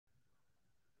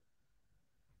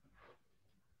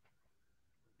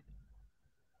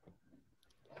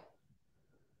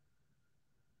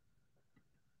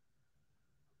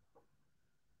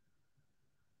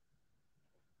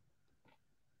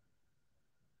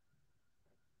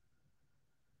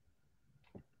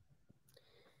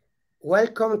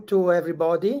Welcome to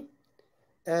everybody.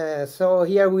 So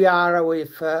here we are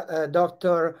with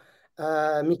Dr.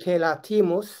 Mihaela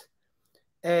Timus,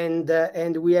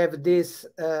 and we have this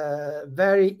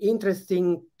very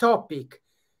interesting topic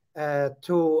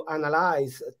to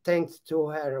analyze thanks to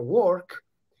her work.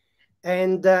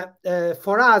 And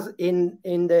for us in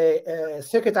the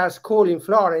Secretary School in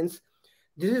Florence,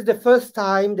 this is the first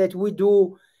time that we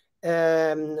do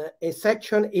a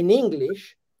section in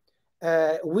English.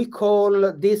 We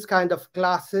call this kind of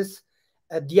classes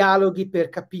dialoghi per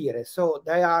capire. So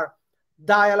they are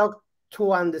dialogue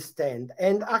to understand.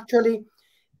 And actually,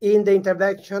 in the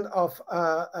intervention of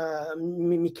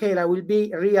Mihaela will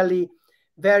be really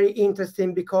very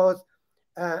interesting because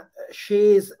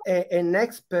she is an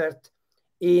expert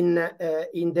in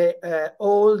the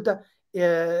old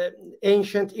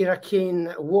ancient Iraqi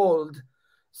world,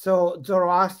 so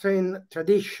Zoroastrian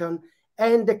tradition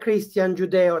and the Christian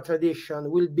Judeo tradition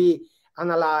will be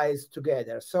analyzed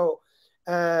together. So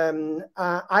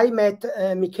I met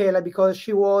Mihaela because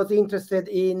she was interested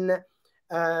in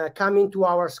coming to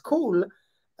our school,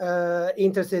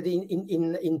 interested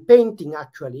in painting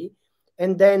actually,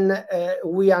 and then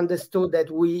we understood that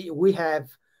we have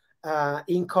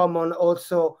in common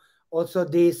also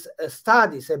these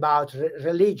studies about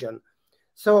religion.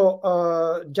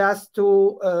 So just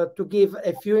to give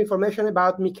a few information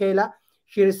about Mihaela,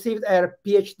 she received her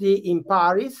PhD in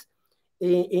Paris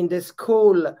in the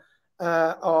School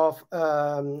of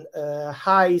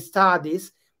High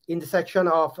Studies in the section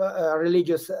of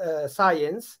religious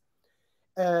science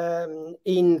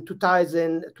in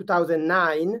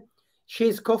 2009. She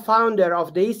is co-founder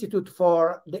of the Institute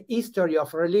for the History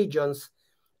of Religions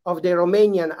of the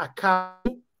Romanian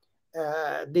Academy.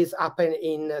 This happened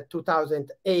in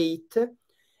 2008.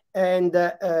 And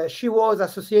she was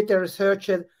associated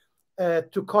researcher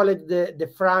to Collège de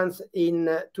France in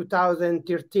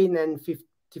 2013 and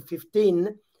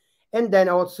 2015. And then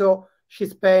also she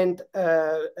spent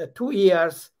 2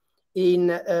 years in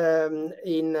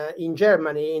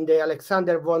Germany in the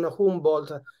Alexander von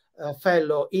Humboldt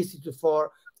Fellow Institute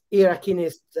for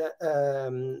Iraqinists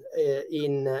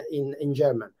in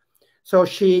German. So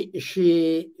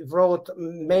she wrote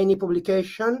many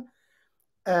publications,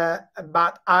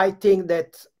 but I think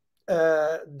that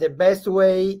the best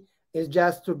way is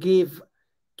just to give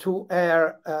to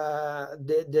her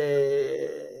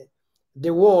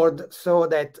the word so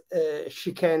that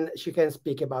she can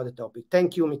speak about the topic.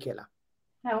 Thank you, Mihaela.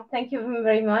 No, thank you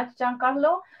very much,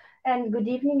 Giancarlo. And good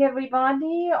evening,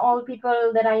 everybody, all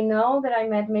people that I know that I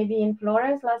met maybe in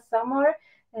Florence last summer,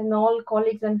 and all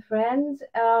colleagues and friends.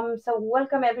 So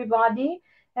welcome, everybody.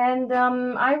 And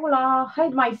I will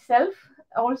hide myself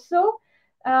also.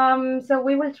 So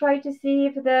we will try to see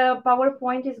if the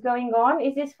PowerPoint is going on.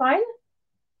 Is this fine?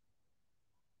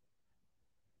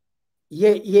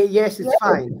 Yes, it's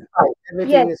fine.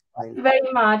 Everything is fine. Thank you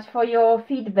very much for your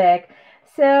feedback.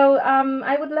 So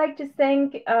I would like to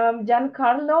thank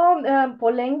Giancarlo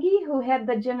Polenghi, who had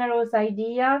the generous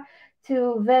idea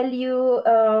to value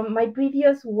my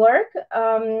previous work,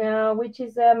 which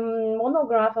is a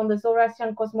monograph on the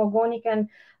Zoroastrian cosmogonic and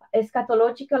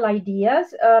eschatological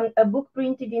ideas, a book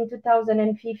printed in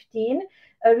 2015,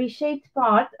 a reshaped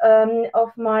part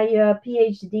of my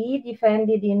PhD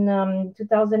defended in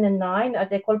 2009 at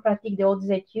the École pratique des hautes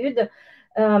études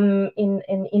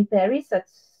in Paris at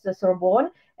the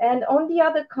Sorbonne. And on the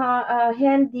other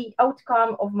hand, the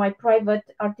outcome of my private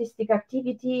artistic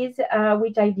activities,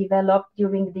 which I developed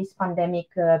during this pandemic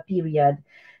period.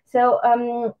 So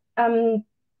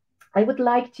I would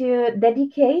like to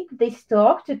dedicate this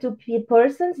talk to two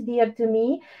persons dear to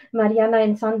me, Mariana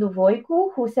and Sandu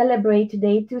Voicu, who celebrate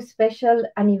today 2 special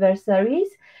anniversaries.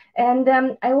 And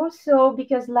I also,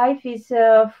 because life is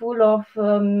full of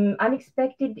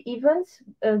unexpected events,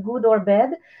 good or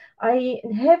bad, I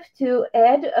have to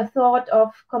add a thought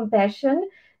of compassion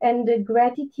and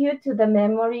gratitude to the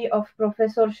memory of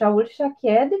Professor Shaul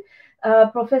Shaked,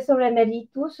 Professor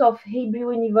Emeritus of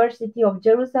Hebrew University of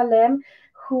Jerusalem,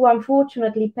 who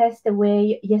unfortunately passed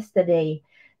away yesterday.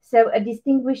 So, a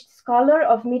distinguished scholar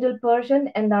of Middle Persian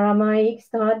and Aramaic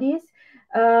studies,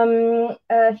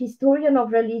 a historian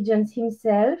of religions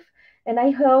himself, and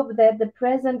I hope that the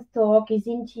present talk is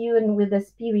in tune with the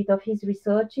spirit of his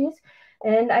researches.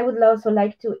 And I would also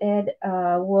like to add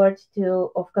a word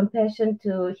of compassion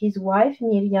to his wife,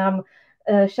 Miriam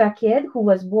Shaked, who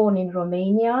was born in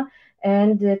Romania,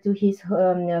 and to his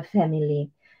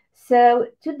family. So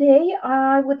today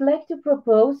I would like to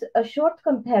propose a short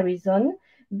comparison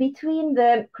between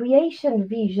the creation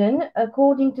vision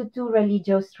according to 2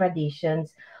 religious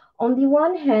traditions. On the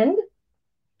one hand,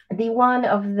 the one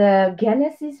of the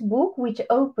Genesis book, which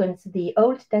opens the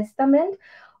Old Testament,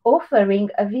 offering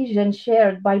a vision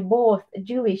shared by both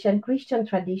Jewish and Christian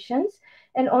traditions.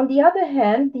 And on the other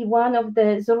hand, the one of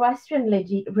the Zoroastrian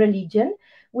religion,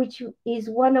 which is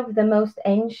one of the most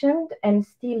ancient and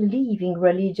still living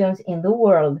religions in the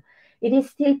world. It is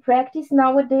still practiced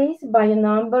nowadays by a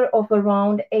number of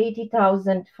around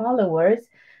 80,000 followers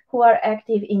who are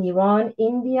active in Iran,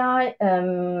 India,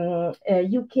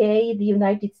 UK, the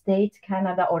United States,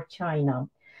 Canada, or China.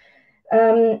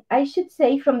 I should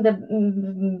say from the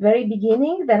very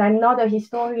beginning that I'm not a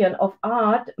historian of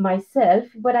art myself,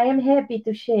 but I am happy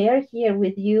to share here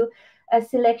with you a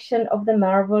selection of the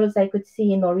marvels I could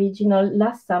see in original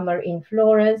last summer in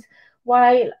Florence,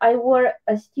 while I were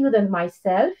a student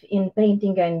myself in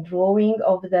painting and drawing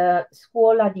of the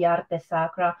Scuola di Arte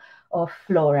Sacra of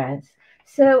Florence.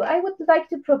 So I would like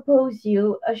to propose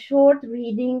you a short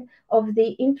reading of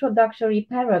the introductory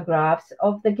paragraphs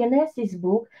of the Genesis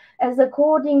book as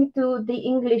according to the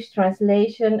English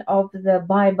translation of the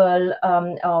Bible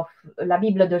of La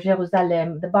Bible de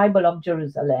Jérusalem, the Bible of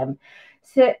Jerusalem.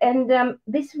 So, and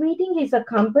this reading is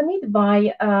accompanied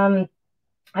by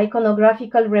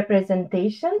iconographical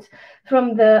representations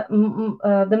from the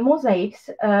mosaics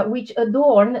which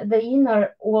adorn the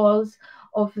inner walls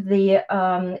of the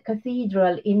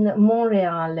cathedral in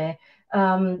Monreale,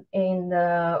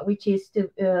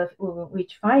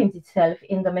 which finds itself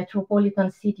in the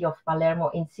metropolitan city of Palermo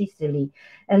in Sicily,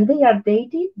 and they are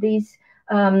dated. These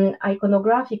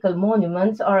iconographical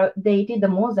monuments are dated. The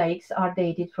mosaics are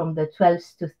dated from the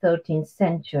 12th to 13th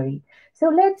century. So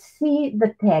let's see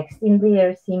the text in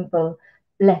their simple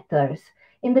letters.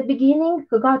 In the beginning,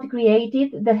 God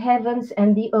created the heavens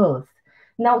and the earth.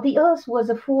 Now the earth was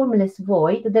a formless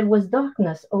void. There was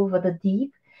darkness over the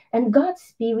deep, and God's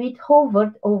Spirit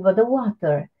hovered over the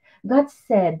water. God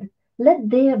said, "Let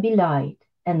there be light,"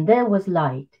 and there was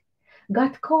light.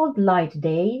 God called light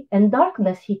day, and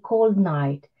darkness he called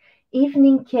night.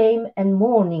 Evening came and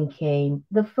morning came,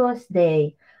 the first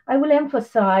day. I will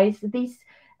emphasize this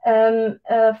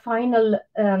final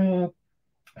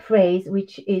phrase,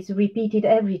 which is repeated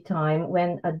every time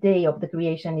when a day of the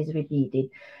creation is repeated,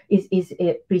 is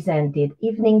presented.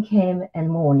 Evening came and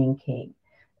morning came.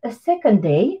 A second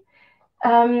day,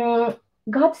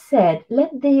 God said,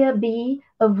 "Let there be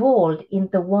a vault in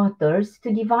the waters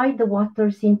to divide the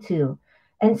waters in two."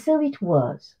 And so it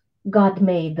was. God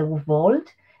made the vault,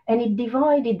 and it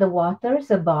divided the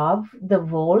waters above the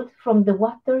vault from the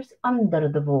waters under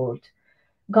the vault.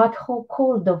 God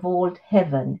called the vault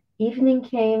heaven. Evening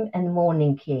came and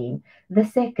morning came, the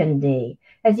second day.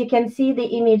 As you can see,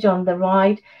 the image on the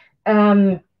right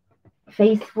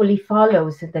faithfully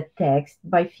follows the text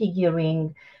by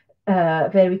figuring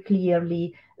very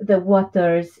clearly the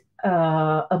waters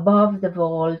above the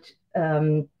vault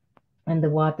and the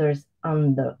waters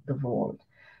under the vault.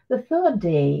 The third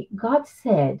day, God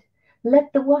said,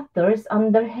 "Let the waters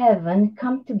under heaven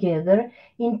come together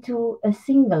into a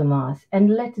single mass, and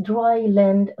let dry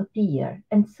land appear."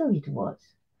 And so it was.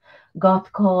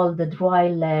 God called the dry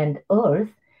land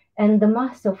earth, and the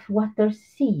mass of waters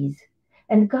seas.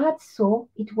 And God saw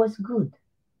it was good.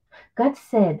 God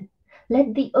said,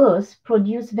 "Let the earth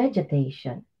produce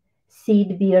vegetation,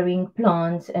 seed-bearing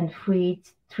plants and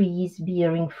fruit trees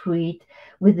bearing fruit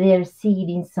with their seed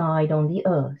inside on the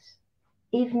earth."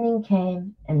 Evening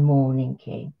came and morning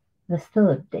came, the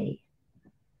third day.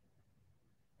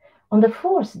 On the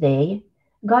fourth day,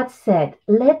 God said,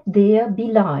 "Let there be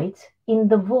lights in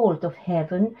the vault of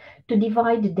heaven to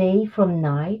divide day from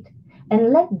night,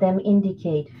 and let them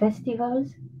indicate festivals,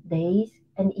 days,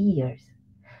 and years.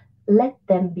 Let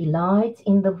them be lights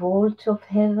in the vault of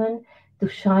heaven to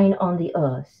shine on the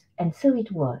earth." And so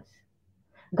it was.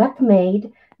 God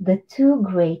made the two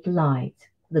great lights,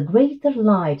 the greater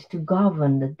light to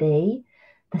govern the day,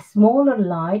 the smaller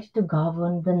light to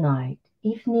govern the night.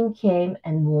 Evening came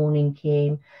and morning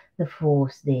came, the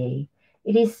fourth day.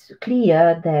 It is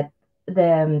clear that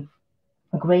the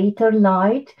greater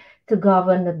light to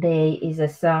govern the day is a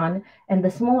sun, and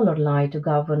the smaller light to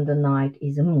govern the night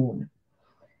is a moon.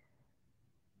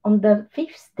 On the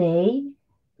fifth day,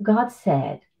 God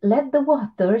said, "Let the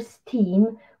waters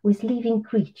teem with living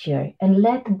creature, and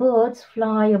let birds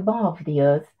fly above the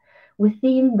earth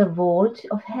within the vault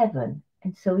of heaven."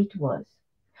 And so it was.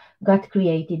 God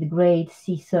created great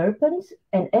sea serpents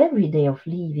and every day of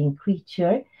living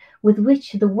creature with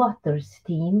which the waters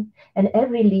teem, and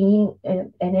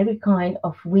every kind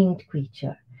of winged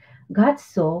creature. God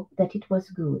saw that it was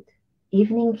good.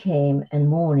 Evening came and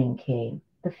morning came,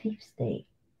 the fifth day.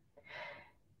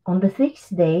 On the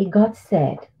sixth day, God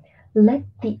said, Let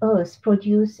the earth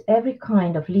produce every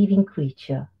kind of living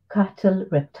creature, cattle,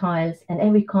 reptiles, and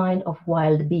every kind of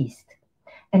wild beast.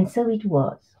 And so it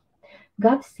was.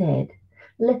 God said,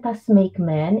 let us make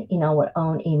man in our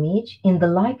own image, in the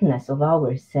likeness of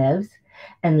ourselves,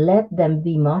 and let them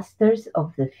be masters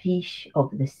of the fish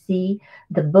of the sea,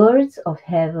 the birds of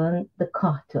heaven, the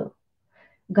cattle.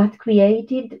 God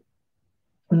created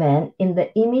man in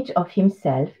the image of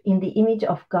himself, in the image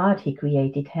of God he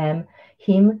created him,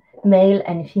 male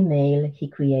and female he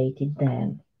created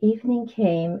them. Evening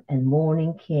came and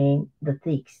morning came the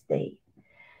sixth day.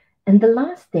 And the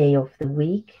last day of the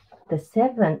week, the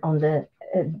seventh on the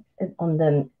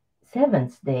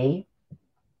seventh day,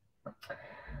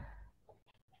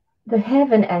 the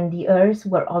heaven and the earth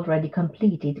were already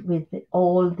completed with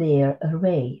all their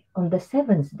array. On the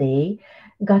seventh day,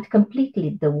 God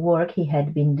completed the work he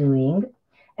had been doing,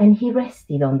 and he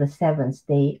rested on the seventh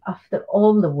day after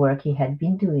all the work he had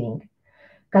been doing.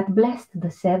 God blessed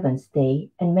the seventh day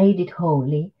and made it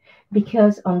holy,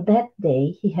 because on that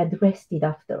day he had rested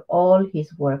after all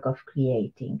his work of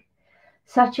creating.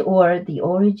 Such were the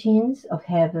origins of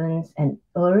heavens and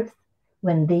earth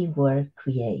when they were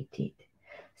created.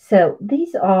 So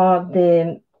this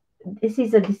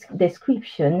is a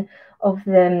description of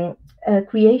the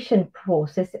creation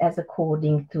process as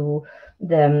according to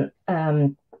the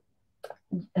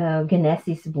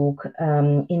Genesis book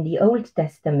in the Old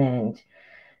Testament.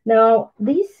 Now,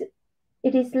 this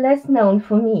it is less known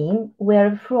for me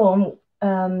where from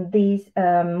these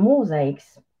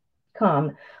mosaics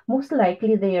come. Most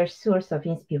likely, their source of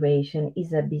inspiration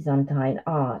is a Byzantine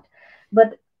art,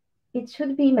 but it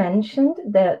should be mentioned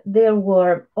that there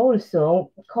were also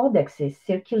codexes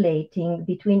circulating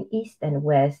between East and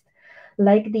West,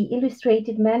 like the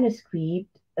illustrated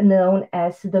manuscript known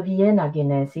as the Vienna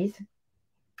Genesis,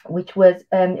 which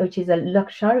is a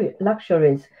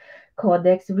luxurious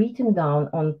codex written down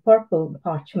on purple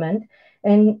parchment,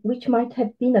 and which might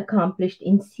have been accomplished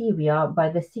in Syria by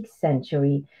the 6th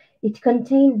century. It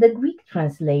contained the Greek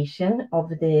translation of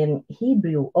the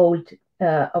Hebrew Old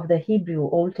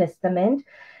Testament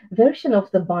version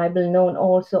of the Bible, known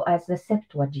also as the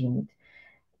Septuagint,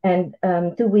 and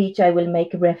to which I will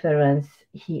make reference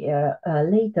here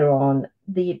later on.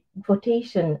 The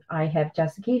quotation I have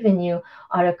just given you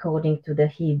are according to the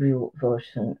Hebrew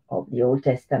version of the Old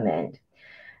Testament.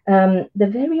 The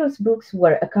various books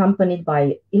were accompanied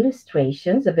by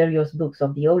illustrations. The various books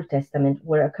of the Old Testament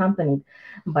were accompanied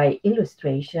by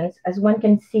illustrations, as one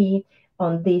can see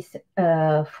on this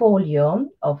folio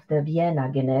of the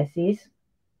Vienna Genesis,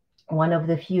 one of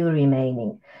the few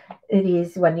remaining. It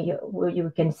is when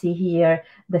you can see here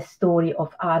the story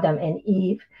of Adam and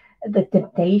Eve, the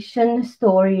temptation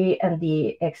story, and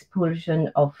the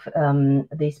expulsion of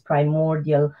this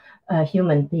primordial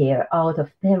human pair out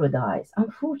of paradise.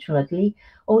 Unfortunately,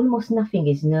 almost nothing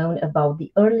is known about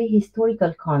the early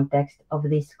historical context of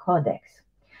this codex.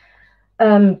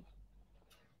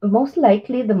 Most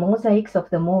likely, the mosaics of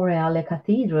the Monreale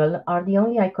Cathedral are the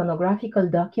only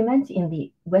iconographical documents in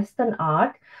the Western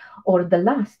art, or the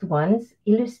last ones,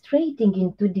 illustrating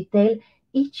into detail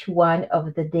each one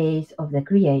of the days of the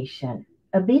creation.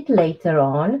 A bit later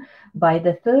on, by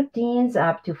the 13th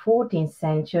up to 14th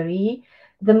century,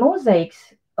 the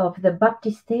mosaics of the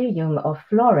Baptisterium of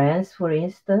Florence, for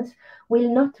instance, will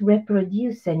not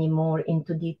reproduce anymore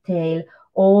into detail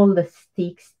all the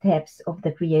 6 steps of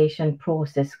the creation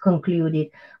process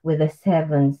concluded with the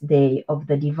 7th day of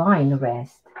the divine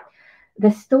rest.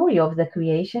 The story of the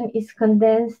creation is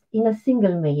condensed in a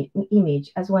single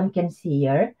image, as one can see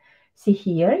here. See,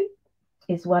 here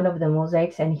is one of the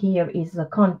mosaics, and here is the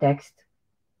context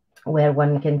where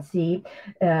one can see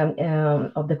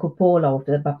of the cupola of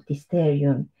the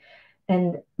Baptisterium.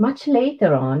 And much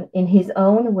later on, in his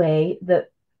own way,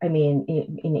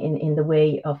 in the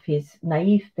way of his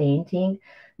naive painting,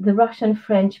 the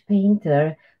Russian-French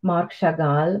painter Marc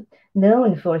Chagall,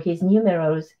 known for his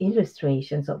numerous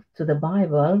illustrations to the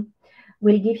Bible,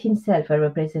 will give himself a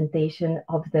representation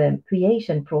of the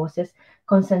creation process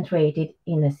concentrated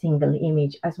in a single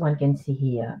image, as one can see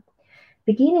here.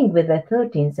 Beginning with the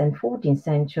 13th and 14th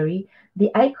century,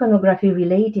 the iconography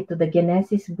related to the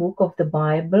Genesis book of the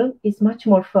Bible is much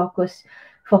more focused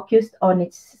on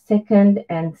its second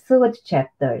and third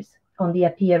chapters, on the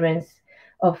appearance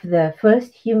of the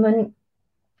first human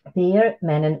pair,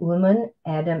 man and woman,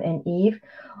 Adam and Eve,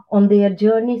 on their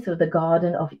journey through the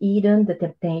Garden of Eden, the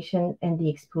temptation, and the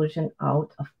expulsion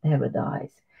out of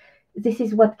paradise. This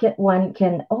is what one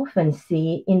can often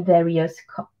see in various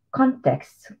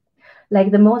contexts,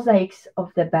 like the mosaics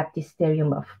of the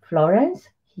Baptisterium of Florence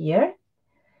here,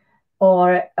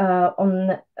 or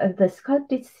on the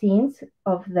sculpted scenes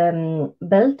of the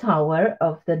bell tower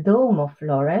of the Dome of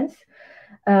Florence,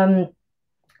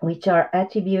 which are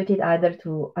attributed either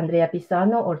to Andrea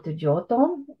Pisano or to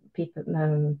Giotto. People,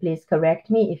 please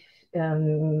correct me if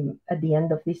at the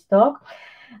end of this talk,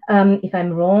 if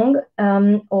I'm wrong,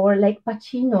 or like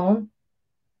Pacino.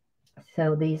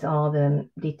 So these are the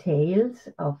details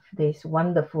of these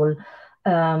wonderful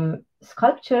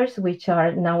sculptures, which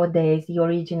are nowadays, the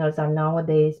originals are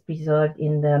nowadays preserved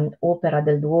in the Opera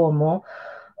del Duomo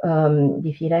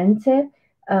di Firenze,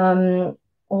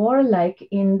 or like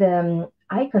in the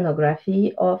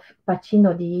iconography of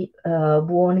Pacino di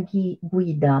Buon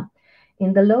Guida.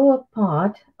 In the lower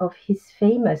part of his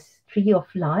famous Tree of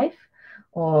Life,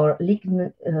 or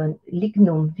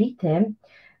Lignum Vitae,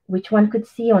 which one could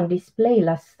see on display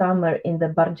last summer in the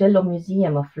Bargello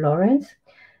Museum of Florence,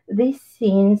 these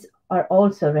scenes are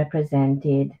also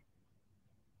represented.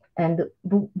 And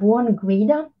Buon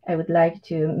Guida, I would like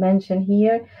to mention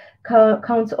here,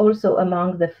 counts also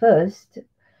among the first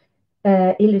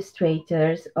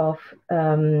illustrators of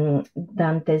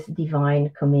Dante's Divine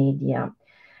Commedia.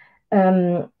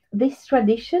 This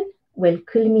tradition will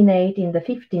culminate in the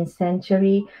 15th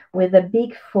century with a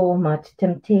big format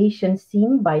Temptation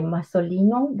scene by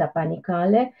Masolino da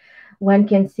Panicale. One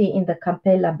can see in the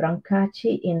Cappella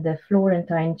Brancacci in the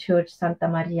Florentine church Santa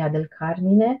Maria del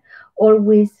Carmine, or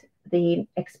with the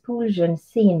expulsion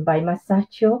scene by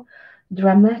Masaccio,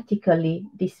 dramatically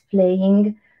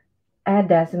displaying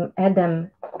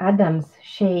Adam's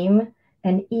shame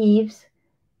and Eve's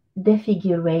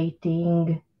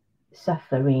defigurating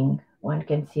suffering. One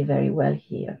can see very well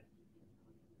here.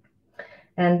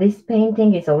 And this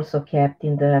painting is also kept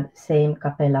in the same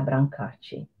Cappella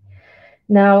Brancacci.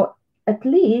 Now, at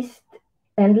least,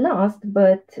 and last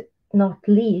but not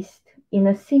least, in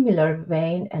a similar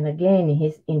vein, and again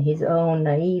in his own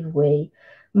naive way,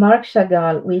 Marc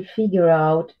Chagall will figure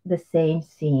out the same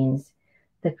scenes,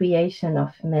 the creation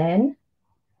of man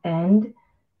and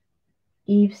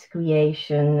Eve's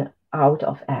creation out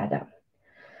of Adam.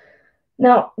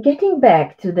 Now, getting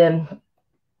back to the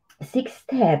 6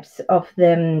 steps of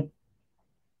the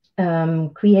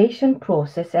creation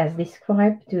process as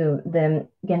described to the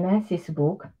Genesis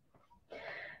book,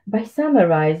 by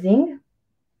summarizing,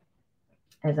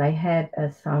 as I had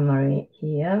a summary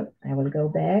here, I will go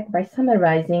back. By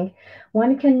summarizing,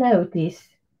 one can notice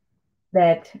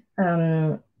that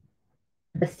the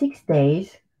 6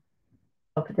 days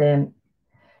of the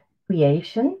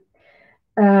creation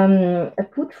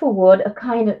put forward a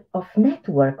kind of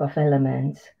network of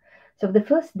elements. So the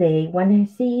first day, one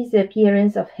sees the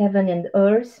appearance of heaven and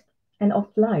earth and of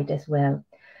light as well.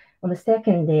 On the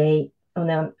second day, on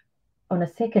a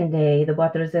second day, the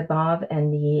waters above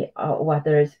and the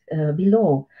waters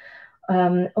below.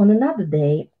 On another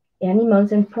day,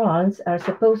 animals and plants are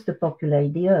supposed to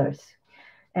populate the earth.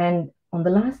 And on the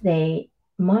last day,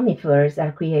 mammifers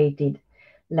are created,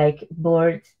 like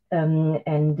birds and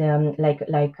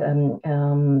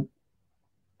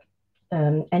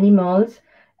animals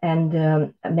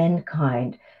and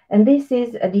mankind. And this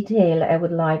is a detail I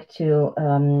would like to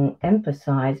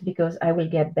emphasize, because I will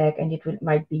get back and it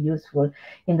might be useful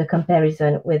in the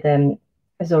comparison with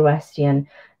Zoroastrian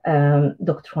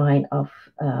doctrine of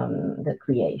the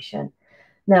creation.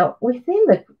 Now, within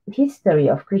the history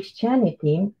of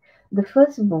Christianity, the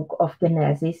first book of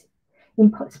Genesis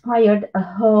inspired a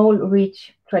whole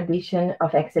rich tradition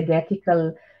of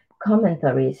exegetical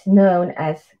commentaries known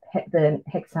as the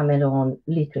Hexameron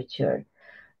literature.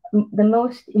 The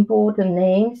most important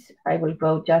names, I will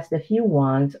quote just a few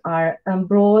ones, are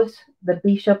Ambrose, the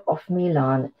Bishop of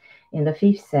Milan in the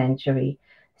 5th century,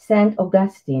 Saint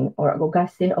Augustine or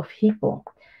Augustine of Hippo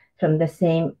from the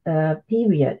same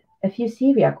period, a few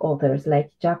Syriac authors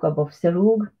like Jacob of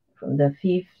Serug from the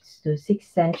 5th to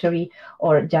 6th century,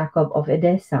 or Jacob of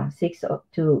Edessa, 6th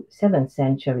to 7th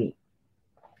century.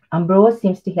 Ambrose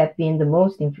seems to have been the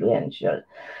most influential,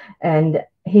 and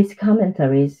his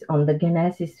commentaries on the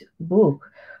Genesis book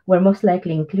were most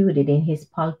likely included in his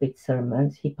pulpit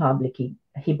sermons he publicly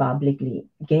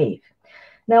gave.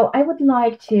 Now, I would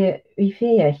like to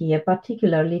refer here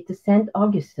particularly to St.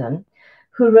 Augustine,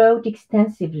 who wrote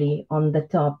extensively on the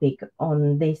topic,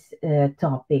 on this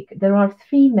topic. There are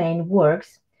 3 main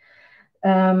works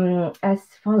as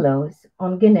follows: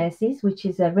 on Genesis, which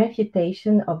is a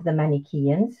refutation of the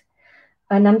Manichaeans,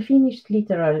 an unfinished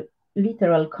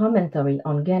literal commentary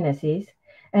on Genesis,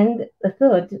 and a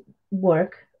third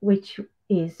work, which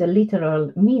is a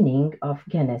literal meaning of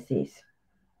Genesis.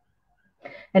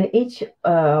 And each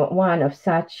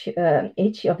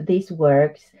of these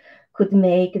works could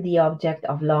make the object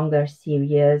of longer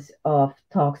series of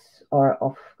talks or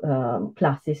of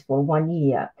classes for 1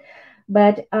 year.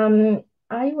 But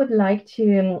I would like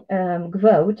to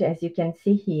quote, as you can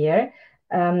see here,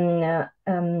 to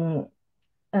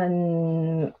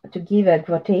give a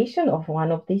quotation of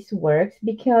one of these works,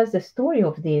 because the story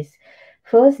of these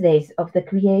first days of the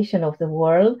creation of the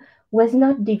world was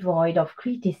not devoid of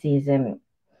criticism.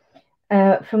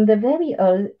 From the very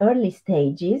early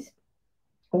stages,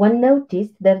 one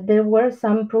noticed that there were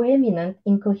some proeminent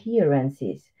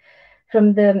incoherences.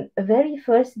 From the very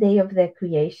first day of their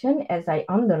creation, as I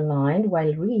underlined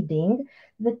while reading,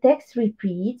 the text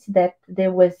repeats that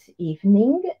there was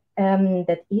evening,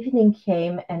 that evening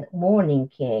came and morning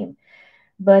came.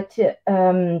 But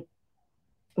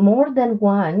more than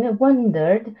one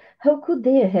wondered how could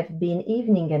there have been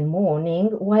evening and morning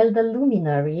while the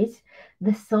luminaries,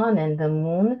 the sun and the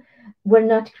moon, were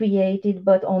not created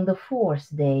but on the fourth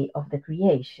day of the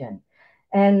creation.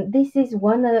 And this is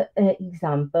one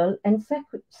example, and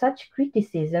such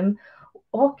criticism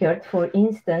occurred, for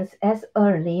instance, as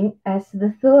early as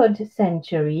the 3rd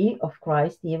century of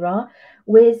Christ era,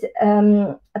 with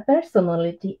a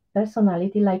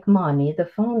personality like Mani,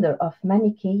 the founder of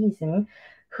Manichaeism,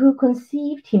 who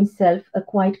conceived himself a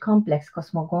quite complex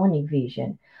cosmogonic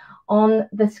vision. On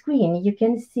the screen, you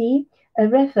can see a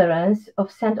reference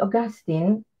of Saint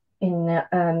Augustine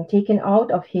taken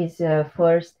out of his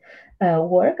first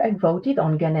work. I wrote it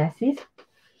on Genesis,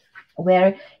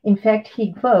 where in fact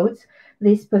he quotes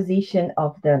this position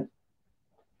of the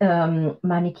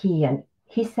Manichaean.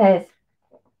 He says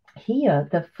here,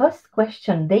 the first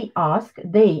question they ask,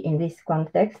 they in this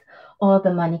context are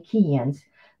the Manichaeans,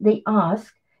 they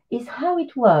ask is how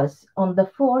it was on the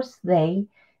fourth day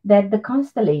that the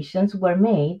constellations were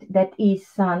made, that is,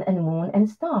 sun and moon and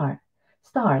stars.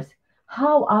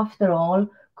 How, after all,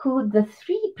 could the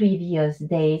 3 previous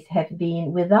days have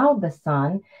been without the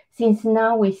sun, since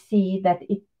now we see that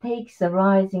it takes the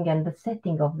rising and the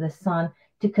setting of the sun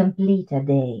to complete a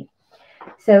day?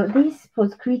 So this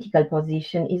post-critical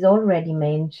position is already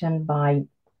mentioned by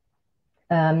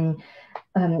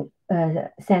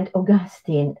Saint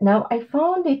Augustine. Now, I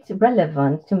found it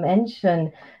relevant to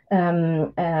mention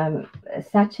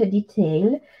such a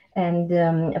detail, and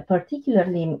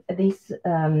particularly this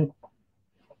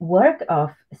work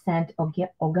of Saint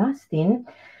Augustine,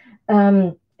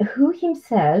 who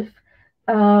himself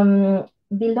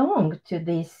belonged to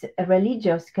this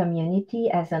religious community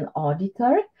as an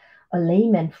auditor, a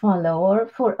layman follower,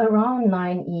 for around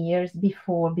 9 years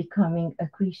before becoming a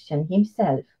Christian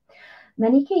himself.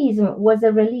 Manichaeism was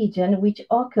a religion which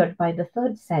occurred by the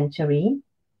 3rd century,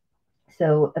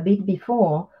 so a bit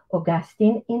before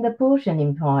Augustine, in the Persian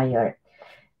Empire,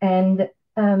 and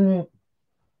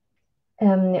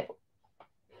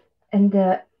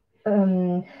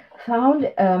found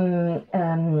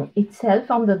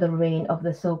itself under the reign of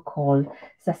the so-called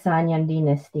Sasanian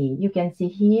dynasty. You can see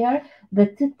here the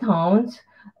 2 towns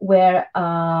where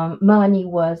Mani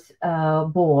was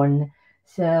born.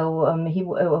 So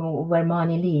where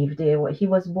Mani lived, he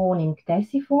was born in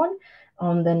Ctesiphon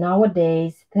on the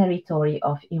nowadays territory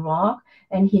of Iraq,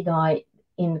 and he died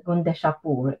in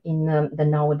Gundeshapur in the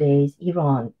nowadays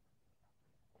Iran.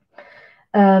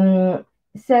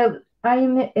 So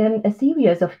I'm a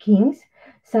series of kings,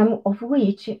 some of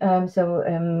which,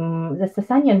 the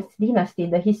Sasanian dynasty,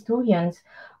 the historians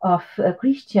of the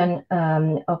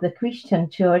Christian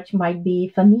church might be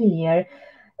familiar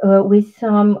with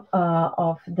some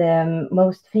of the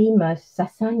most famous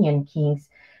Sasanian kings.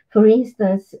 For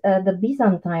instance, the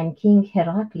Byzantine king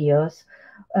Heraclius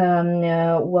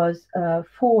was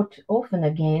fought often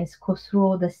against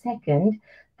Khosrow II,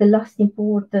 the last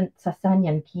important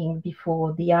Sasanian king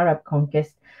before the Arab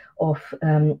conquest of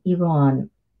Iran.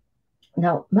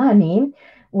 Now, Mani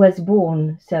was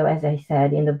born, so as I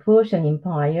said, in the Persian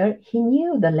Empire. He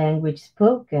knew the language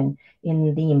spoken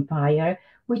in the empire,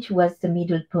 which was the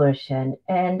Middle Persian.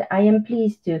 And I am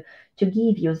pleased to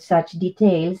give you such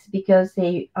details because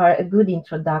they are a good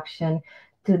introduction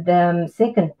to the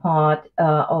second part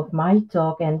of my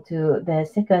talk and to the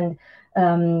second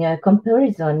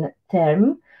comparison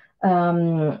term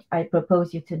I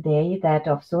propose you today, that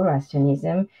of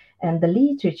Zoroastrianism, and the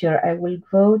literature I will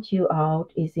quote you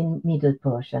out is in Middle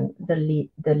Persian,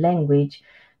 the language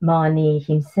Mani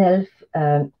himself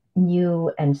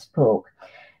knew and spoke.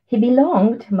 He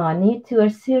belonged, Mani, to a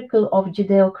circle of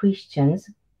Judeo-Christians.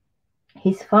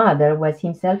 His father was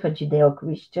himself a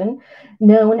Judeo-Christian,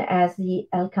 known as the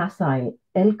Elkassites,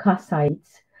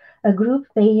 a group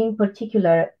paying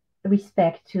particular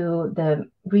respect to the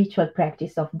ritual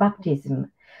practice of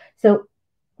baptism. So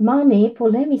Mani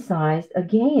polemicized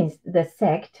against the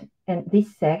sect and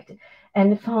this sect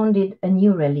and founded a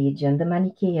new religion, the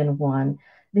Manichaean one.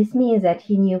 This means that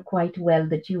he knew quite well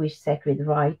the Jewish sacred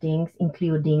writings,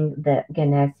 including the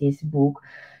Genesis book,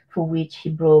 for which he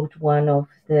brought one of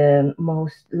the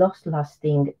most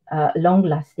long-lasting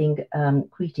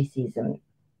criticism.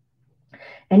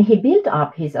 And he built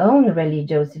up his own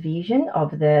religious vision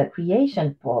of the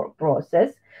creation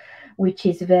process, which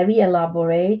is very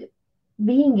elaborate,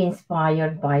 being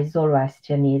inspired by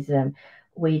Zoroastrianism,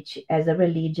 which as a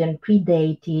religion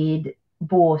predated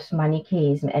both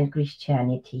Manichaeism and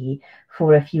Christianity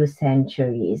for a few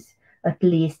centuries, at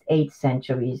least 8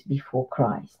 centuries before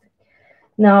Christ.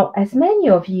 Now, as many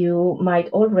of you might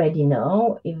already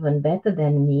know, even better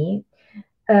than me,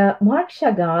 Marc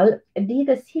Chagall did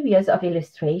a series of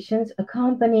illustrations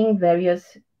accompanying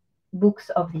various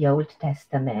books of the Old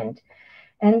Testament.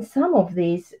 And some of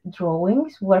these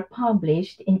drawings were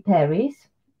published in Paris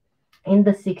in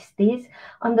the 60s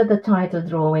under the title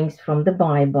Drawings from the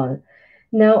Bible.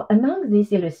 Now, among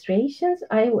these illustrations,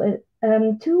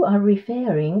 two are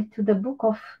referring to the book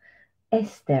of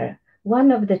Esther,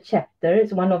 one of the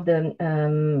chapters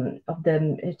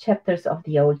of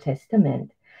the Old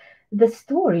Testament. The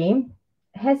story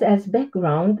has as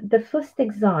background the first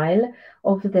exile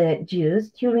of the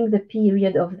Jews during the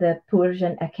period of the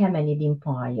Persian Achaemenid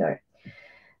Empire.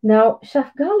 Now,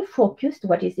 Chagall focused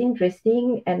what is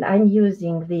interesting, and I'm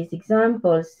using these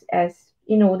examples as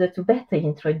in order to better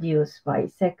introduce my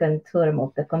second term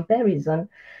of the comparison.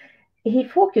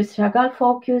 Chagall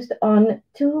focused on the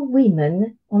two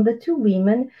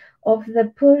women of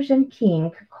the Persian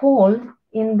king called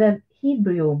in the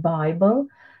Hebrew Bible,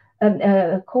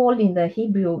 called in the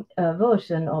Hebrew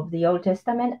version of the Old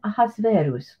Testament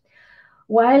Ahasuerus,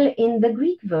 while in the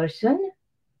Greek version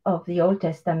of the Old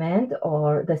Testament,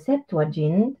 or the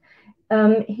Septuagint,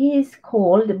 he is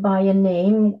called by a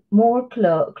name more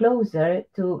closer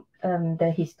to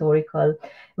the historical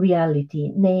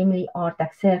reality, namely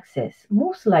Artaxerxes.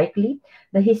 Most likely,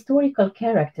 the historical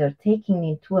character taken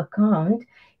into account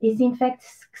is in fact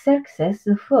Xerxes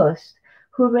I,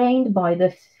 who reigned by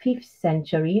the 5th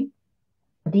century,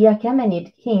 the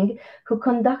Achaemenid king who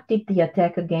conducted the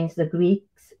attack against the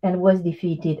Greeks and was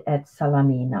defeated at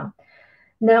Salamina.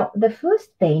 Now, the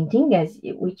first painting,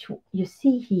 which you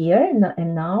see here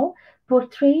and now,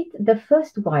 portrayed the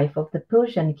first wife of the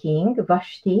Persian king,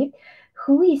 Vashti,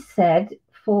 who is said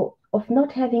of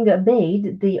not having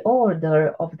obeyed the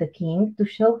order of the king to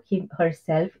show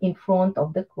herself in front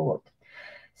of the court.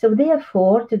 So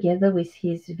therefore, together with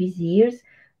his viziers,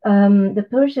 the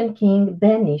Persian king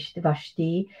banished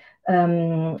Vashti,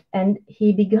 and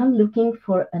he began looking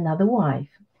for another wife.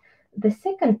 The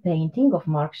second painting of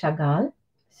Marc Chagall,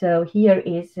 so here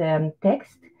is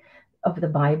text of the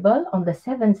Bible. On the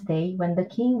 7th day, when the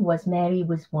king was merry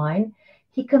with wine,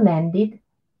 he commanded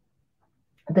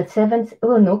the 7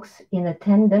 eunuchs in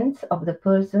attendance of the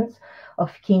persons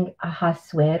of King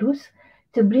Ahasuerus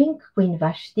to bring Queen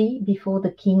Vashti before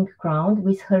the king crowned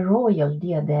with her royal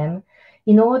diadem,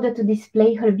 in order to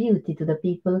display her beauty to the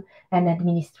people and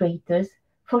administrators,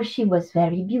 for she was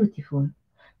very beautiful.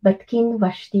 But King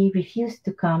Vashti refused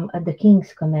to come at the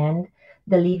king's command,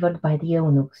 delivered by the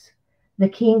eunuchs. The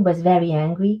king was very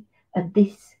angry at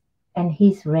this, and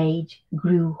his rage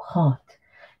grew hot.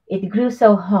 It grew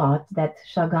so hot that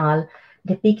Chagall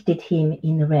depicted him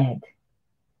in red.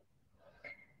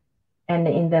 And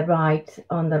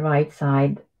on the right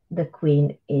side, the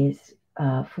queen is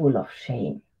full of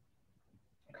shame.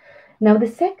 Now, the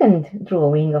second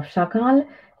drawing of Chagall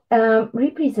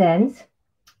represents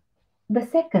the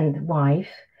second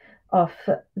wife of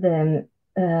the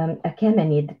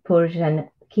Achaemenid Persian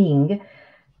king,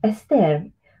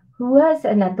 Esther, who was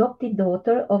an adopted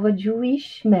daughter of a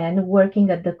Jewish man working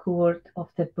at the court of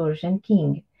the Persian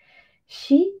king.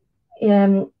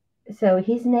 So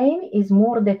his name is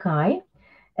Mordecai,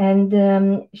 and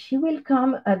she will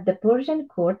come at the Persian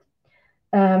court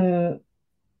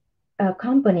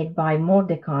accompanied by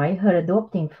Mordecai, her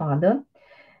adopting father,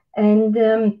 and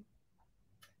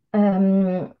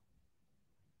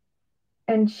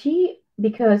she,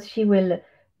 because she will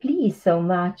please so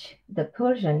much the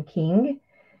Persian king,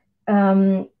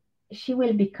 she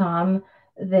will become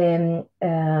the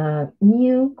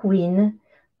new queen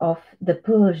of the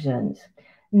Persians.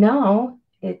 Now,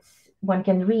 one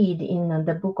can read in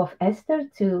the book of Esther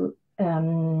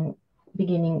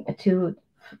beginning to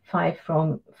 5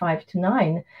 from 5 to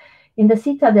 9. In the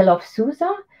citadel of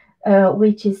Susa,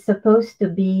 which is supposed to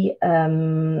be,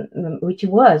 which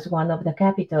was one of the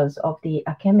capitals of the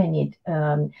Achaemenid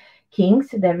kings.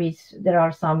 There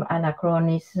are some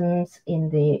anachronisms in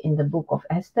the book of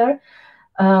Esther,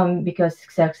 because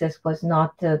Xerxes was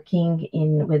not king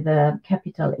with a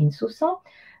capital in Susa.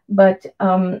 But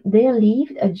there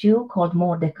lived a Jew called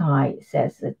Mordecai,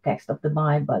 says the text of the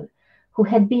Bible, who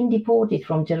had been deported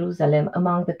from Jerusalem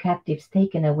among the captives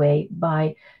taken away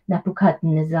by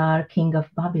Nebuchadnezzar, king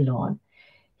of Babylon.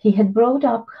 He had brought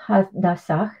up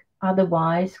Hadassah,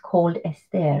 otherwise called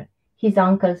Esther, his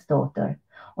uncle's daughter.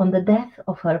 On the death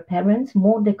of her parents,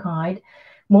 Mordecai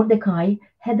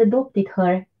had adopted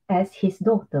her as his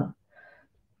daughter.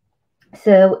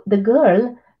 So the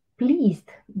girl pleased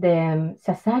the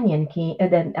Sasanian king,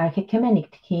 the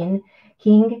Achaemenid king,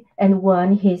 and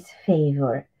won his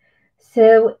favor.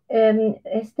 So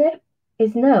Esther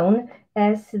is known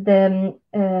as the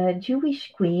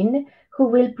Jewish queen who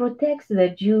will protect the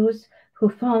Jews who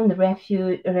found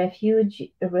refuge in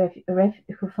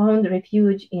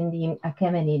the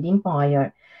Achaemenid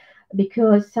Empire,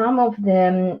 because some of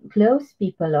the close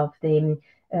people of the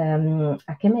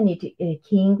Achaemenid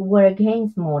king were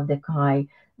against Mordecai,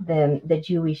 the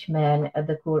Jewish man at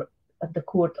the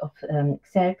court of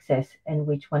Xerxes, and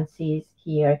which one sees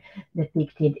here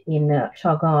depicted in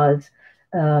Chagall's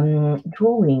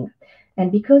drawing.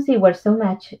 And because they were so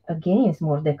much against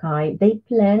Mordecai, they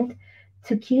planned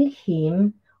to kill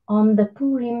him on the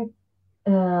Purim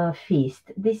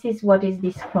feast. This is what is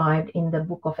described in the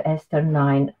book of Esther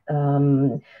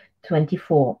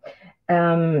 9:24.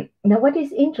 Now, what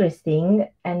is interesting,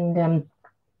 and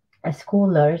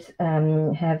scholars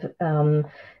have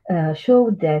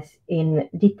showed this in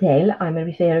detail. I'm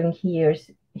referring here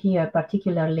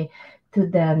particularly to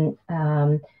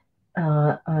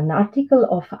an article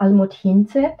of Almut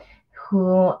Hinze,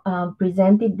 who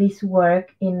presented this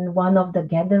work in one of the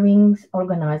gatherings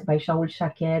organized by Shaul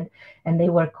Shaked, and they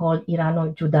were called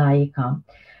Irano-Judaica.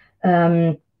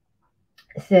 And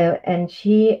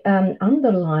she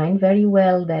underlined very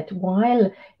well that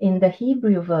while in the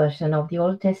Hebrew version of the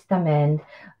Old Testament,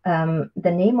 the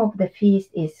name of the feast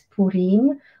is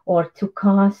Purim, or to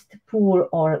cast pur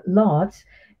or lots,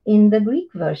 in the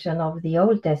Greek version of the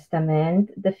Old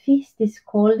Testament, the feast is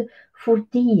called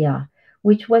Furtia,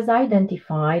 which was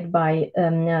identified by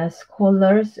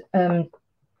scholars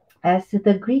as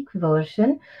the Greek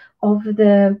version of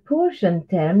the Persian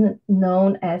term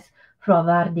known as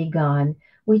Fravardigan,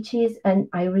 which is an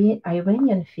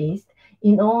Iranian feast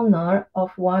in honor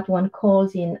of what one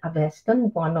calls in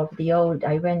Avestan, one of the old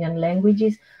Iranian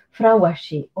languages,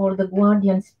 Frawashi, or the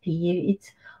guardian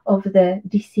spirits of the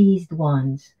deceased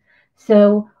ones.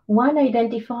 So one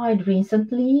identified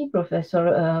recently,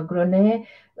 Professor Gronet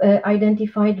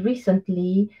identified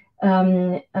recently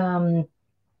the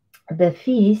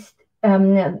feast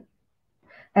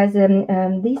as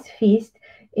this feast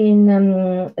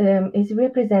is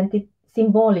represented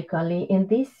symbolically in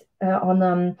this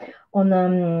on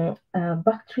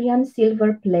Bactrian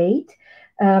silver plate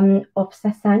of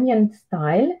Sasanian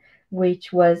style,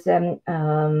 which was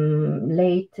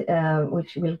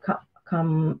which will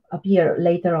appear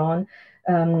later on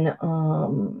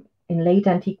in late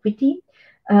antiquity.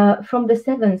 From the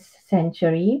 7th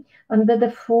century, under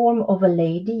the form of a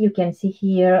lady, you can see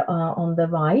here on the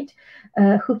right,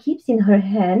 who keeps in her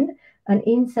hand an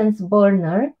incense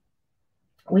burner,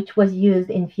 which was used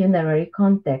in funerary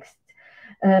contexts.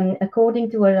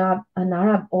 According to an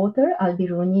Arab author,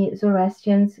 Al-Biruni,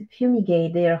 Zoroastrians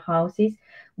fumigate their houses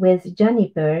with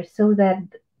juniper so that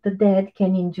the dead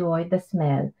can enjoy the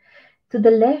smell. To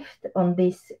the left on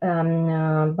this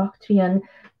Bactrian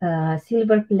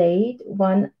silver plate,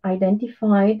 one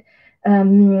identified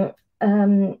another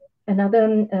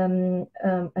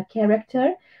a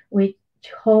character which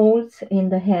holds in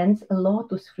the hands a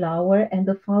lotus flower and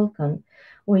a falcon,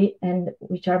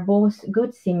 which are both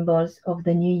good symbols of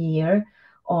the new year,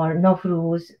 or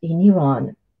Nowruz in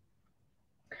Iran.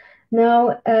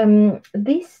 Now,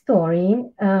 this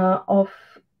story of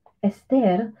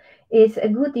Esther is a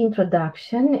good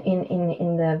introduction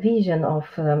in the vision of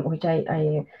which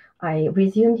I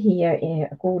resumed here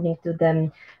according to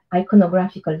the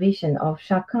iconographical vision of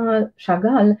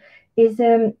Chagall is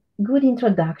a good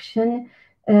introduction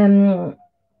to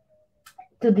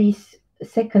this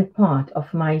second part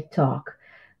of my talk,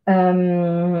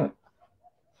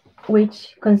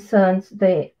 which concerns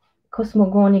the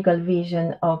cosmogonical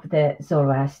vision of the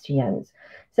Zoroastrians.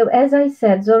 So as I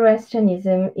said,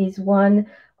 Zoroastrianism is one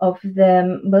of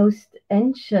the most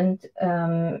ancient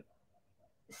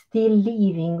still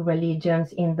living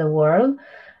religions in the world,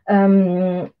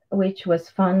 which was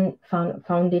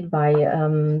founded by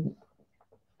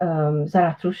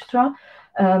Zarathustra,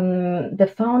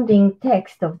 the founding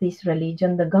text of this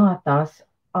religion, the Gathas,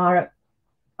 are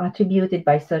attributed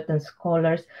by certain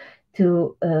scholars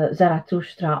to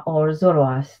Zarathustra or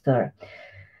Zoroaster.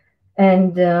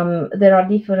 And there are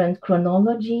different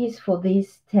chronologies for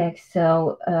these texts.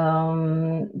 So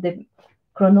the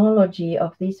chronology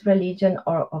of this religion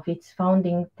or of its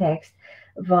founding text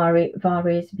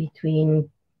varies between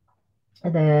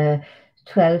the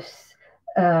 12th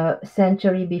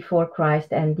century before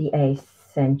Christ and the 8th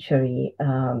century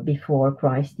before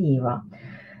Christ era.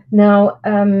 Now,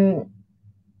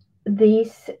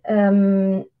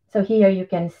 so here you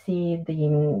can see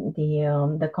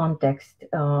the context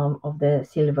of the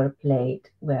silver plate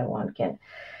where one can.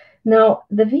 Now,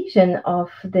 the vision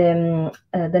of the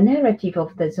narrative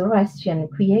of the Zoroastrian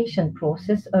creation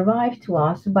process arrived to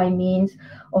us by means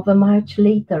of a much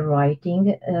later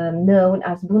writing known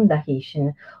as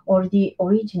Bundahishin, or the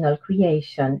original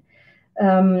creation.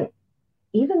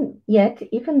 Even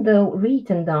though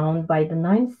written down by the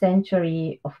 9th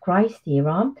century of Christ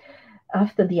era,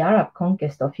 after the Arab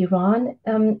conquest of Iran,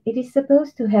 it is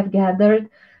supposed to have gathered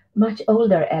much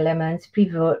older elements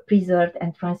preserved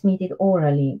and transmitted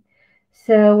orally.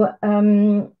 So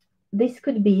this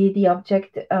could be the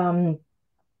object of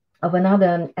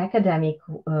another academic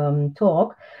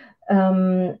talk.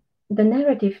 The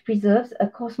narrative preserves a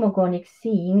cosmogonic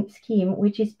scheme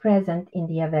which is present in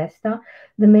the Avesta,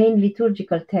 the main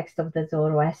liturgical text of the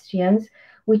Zoroastrians,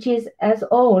 which is as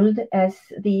old as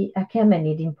the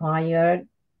Achaemenid Empire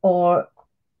or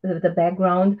the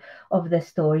background of the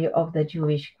story of the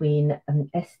Jewish queen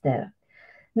Esther.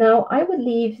 Now, I would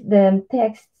leave the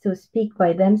texts to speak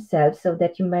by themselves so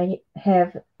that you may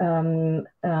have a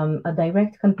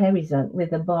direct comparison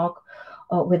with the book,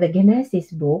 with the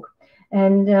Genesis book.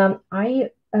 And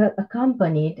I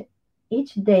accompanied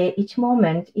each day, each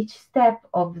moment, each step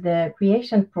of the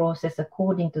creation process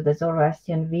according to the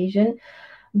Zoroastrian vision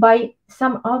by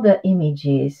some other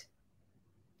images.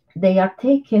 They are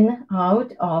taken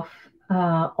out of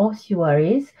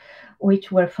ossuaries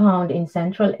which were found in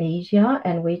Central Asia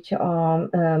and which are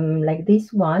like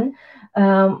this one,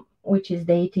 which is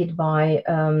dated by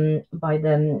the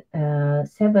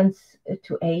 7th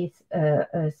to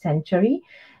 8th century,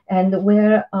 and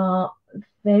where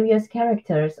various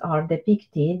characters are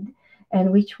depicted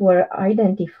and which were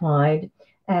identified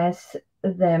as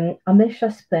the Amesha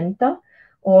Spenta,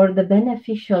 or the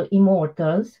beneficial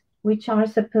immortals, which are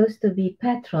supposed to be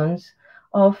patrons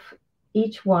of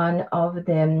each one of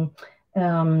the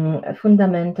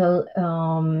fundamental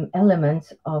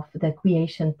elements of the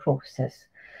creation process.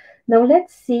 Now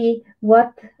let's see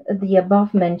what the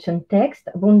above mentioned text,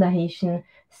 Bundahishin,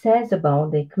 says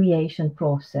about the creation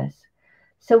process.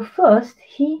 So first,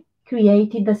 he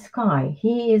created the sky.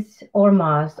 He is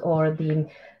Ormazd, or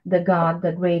the god,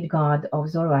 the great god of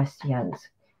Zoroastrians.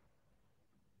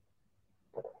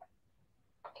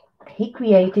 He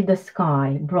created the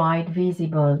sky, bright,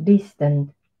 visible,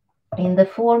 distant, in the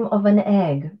form of an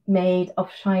egg made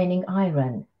of shining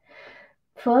iron.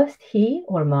 First he,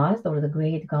 Ormazd, or the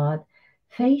great god,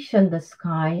 fashioned the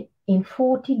sky in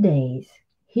 40 days.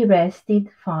 He rested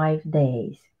 5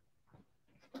 days.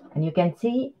 And you can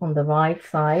see on the right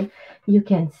side, you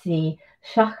can see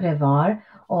Shahrevar,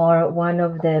 or one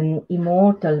of the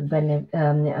immortal,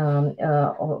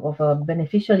 of a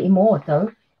beneficial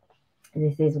immortal.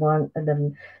 This is one of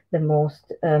the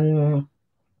most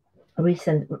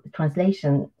recent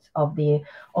translations of the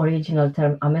original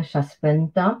term Amesha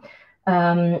Spenta,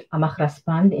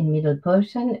 Amakhraspand in Middle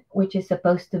Persian, which is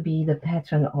supposed to be the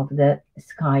patron of the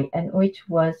sky and which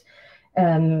was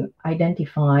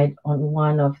identified on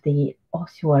one of the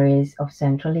ossuaries of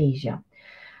Central Asia.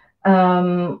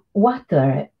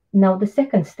 Water. Now, the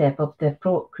second step of the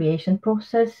creation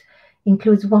process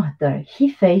includes water. He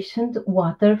fashioned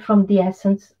water from the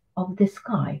essence of the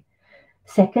sky.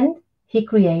 Second, he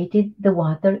created the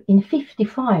water in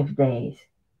 55 days.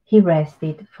 He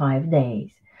rested 5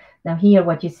 days. Now here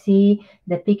what you see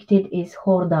depicted is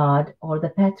Hordad, or the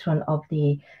patron of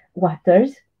the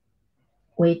waters,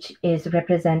 which is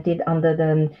represented under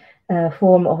the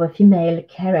form of a female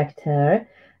character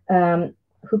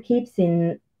who keeps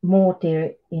in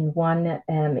mortar in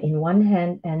one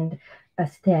hand and a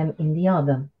stem in the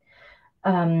other,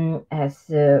 as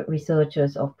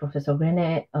researchers of Professor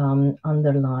Grenet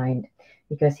underlined,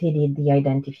 because he did the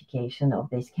identification of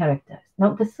these characters.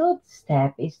 Now, the third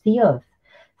step is the earth.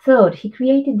 Third, he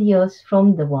created the earth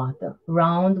from the water,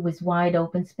 round with wide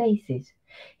open spaces.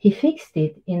 He fixed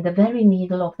it in the very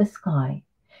middle of the sky.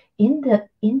 In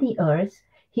the earth,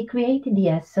 he created the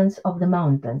essence of the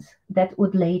mountains that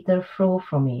would later flow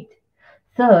from it.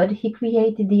 Third, he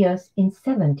created the earth in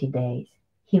 70 days.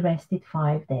 He rested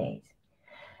 5 days.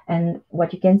 And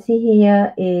what you can see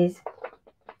here is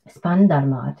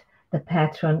Spandarmat, the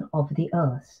patron of the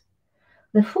earth.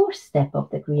 The fourth step of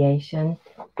the creation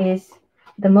is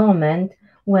the moment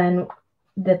when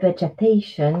the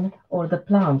vegetation or the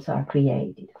plants are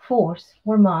created. Fourth,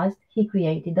 or mast, he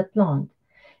created the plant.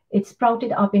 It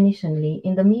sprouted up initially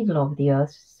in the middle of the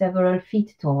earth, several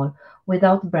feet tall,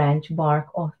 without branch, bark,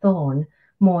 or thorn,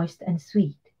 moist and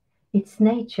sweet. Its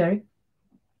nature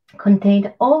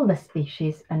contained all the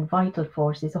species and vital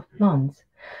forces of plants.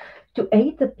 To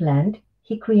aid the plant,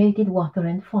 he created water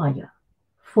and fire.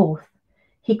 Fourth,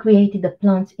 he created the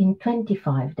plants in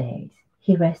 25 days.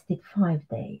 He rested 5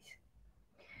 days.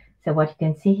 So what you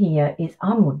can see here is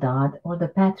Amudad, or the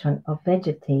patron of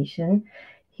vegetation,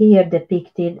 here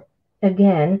depicted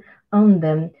again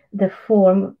under the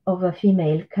form of a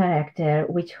female character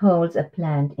which holds a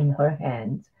plant in her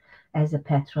hands as a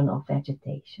patron of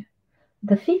vegetation.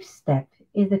 The fifth step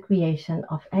is the creation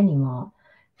of animal.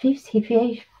 Fifth, he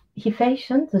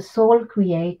fashioned the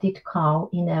soul-created cow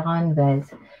in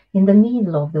Eranvez, in the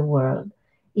middle of the world.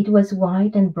 It was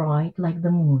white and bright like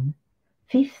the moon.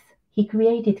 Fifth, he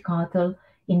created cattle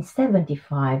in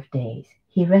 75 days.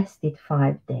 He rested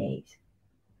 5 days.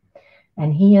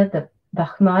 And here the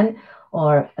Bachman,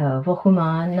 or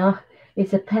Vohumanach,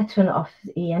 is a patron of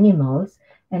the animals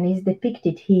and is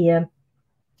depicted here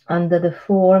under the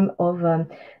form of a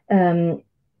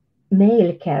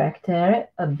male character,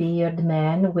 a bearded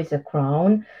man with a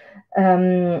crown.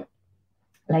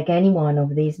 Like any one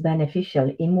of these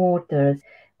beneficial immortals,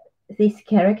 this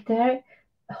character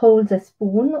holds a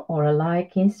spoon or a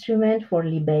like instrument for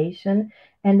libation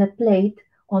and a plate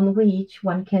on which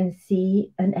one can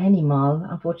see an animal.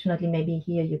 Unfortunately, maybe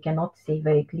here you cannot see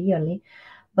very clearly,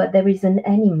 but there is an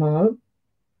animal,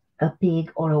 a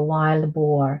pig or a wild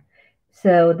boar.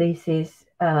 So this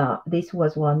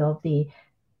was one of the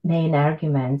main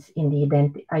arguments in the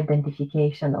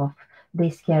identification of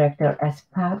this character as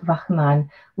Wachman,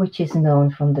 which is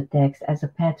known from the text as a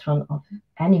patron of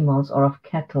animals or of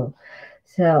cattle.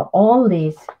 So all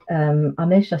these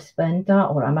Amesha Spenta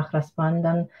or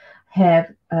Amachraspandan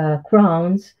have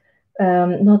crowns,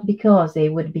 not because they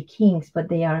would be kings, but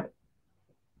they are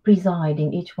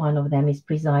presiding, each one of them is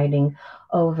presiding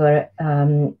over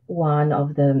one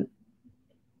of the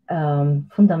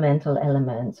fundamental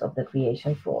elements of the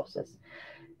creation process.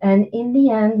 And in the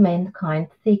end, mankind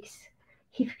thinks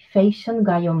he fashioned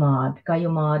Gayomad.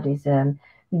 Gayomad is a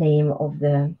name of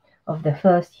the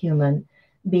first human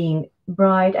being,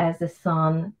 bright as the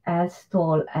sun, as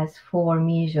tall as 4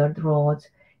 measured rods,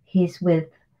 his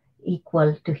width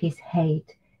equal to his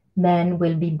height. Man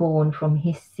will be born from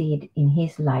his seed in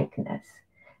his likeness.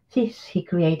 Fifth, he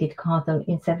created cattle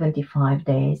in 75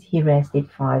 days. He rested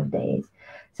 5 days.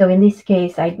 So in this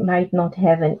case, I might not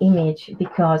have an image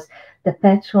because the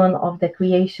patron of the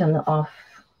creation of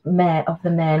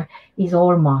the man is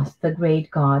Ormas, the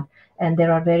great god, and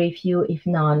there are very few, if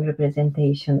none,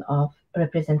 representations of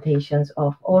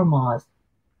Ormas.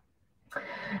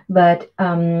 But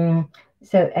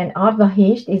so, and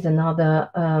Arvahisht is another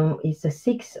is the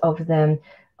sixth of the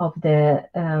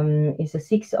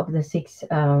six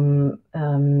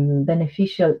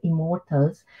beneficial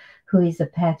immortals, who is a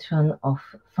patron of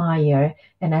fire.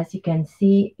 And as you can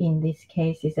see in this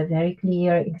case, is a very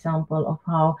clear example of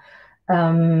how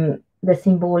the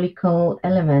symbolical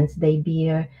elements they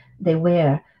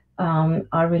wear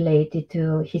are related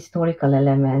to historical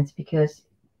elements, because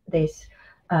this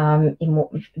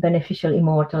beneficial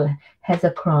immortal has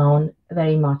a crown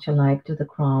very much alike to the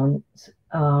crown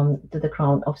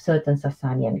of certain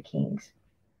Sasanian kings.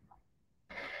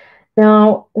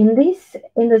 Now, in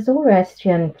the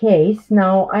Zoroastrian case,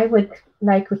 now I would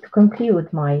like to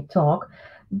conclude my talk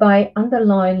by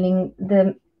underlining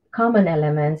the common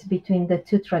elements between the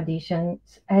two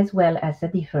traditions as well as the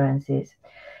differences.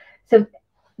 So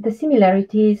the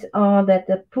similarities are that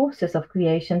the process of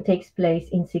creation takes place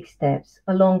in 6 steps,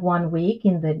 along 1 week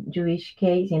in the Jewish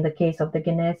case, in the case of the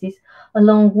Genesis,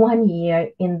 along 1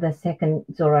 year in the second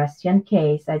Zoroastrian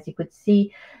case. As you could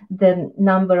see, the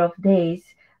number of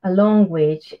days along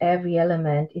which every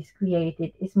element is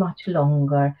created is much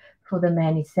longer. For the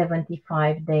man is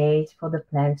 75 days, for the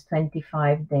plants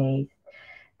 25 days.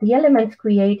 The elements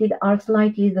created are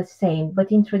slightly the same,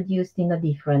 but introduced in a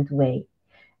different way.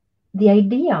 The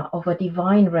idea of a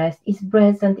divine rest is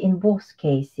present in both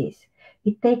cases.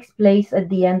 It takes place at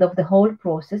the end of the whole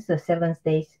process, the 7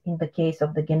 days in the case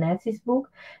of the Genesis book,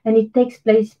 and it takes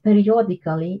place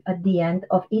periodically at the end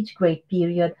of each great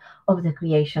period of the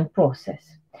creation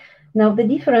process. Now, the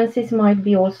differences might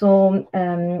be also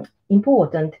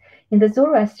important. In the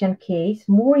Zoroastrian case,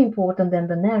 more important than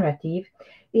the narrative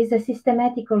is a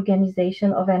systematic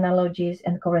organization of analogies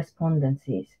and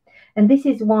correspondences. And this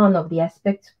is one of the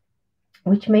aspects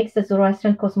which makes the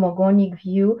Zoroastrian cosmogonic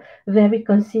view very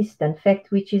consistent, fact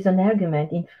which is an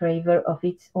argument in favor of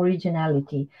its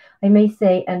originality. I may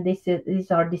say, and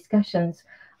these are discussions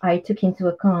I took into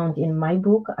account in my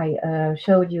book. I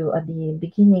showed you at the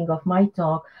beginning of my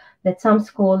talk that some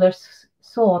scholars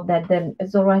thought that the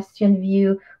Zoroastrian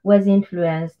view was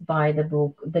influenced by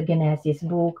the Genesis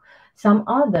book. Some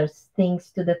others think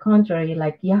to the contrary,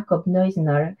 like Jakob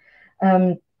Neusner,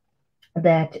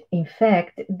 that in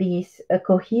fact this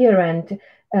coherent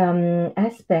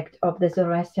aspect of the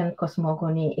Zoroastrian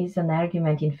cosmogony is an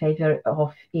argument in favor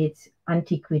of its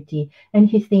antiquity, and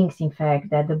he thinks in fact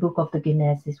that the book of the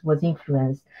Genesis was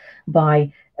influenced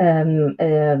by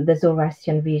the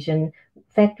Zoroastrian vision,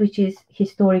 fact which is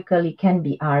historically can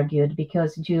be argued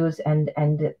because Jews and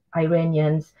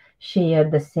Iranians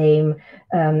shared the same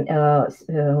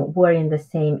were in the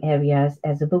same areas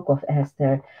as the book of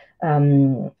Esther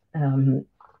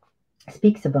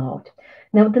speaks about.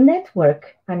 Now, the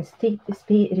network I'm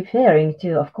referring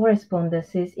to of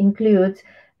correspondences includes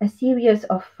a series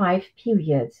of 5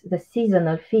 periods, the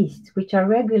seasonal feasts, which are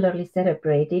regularly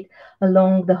celebrated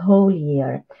along the whole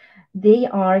year. They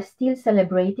are still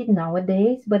celebrated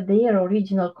nowadays, but their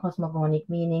original cosmogonic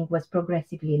meaning was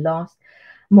progressively lost,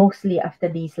 mostly after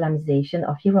the Islamization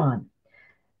of Iran.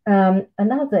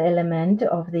 Another element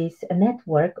of this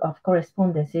network of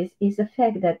correspondences is the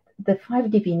fact that the 5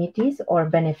 divinities or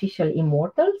beneficial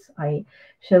immortals I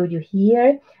showed you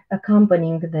here,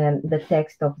 accompanying the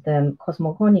text of the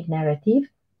cosmogonic narrative.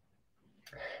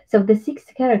 So the 6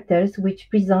 characters which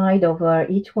preside over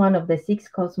each one of the 6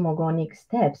 cosmogonic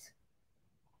steps,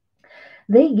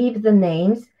 they give the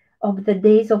names of the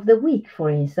days of the week,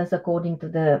 for instance, according to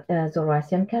the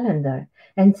Zoroastrian calendar.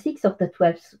 And 6 of the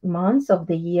 12 months of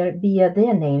the year bear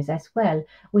their names as well,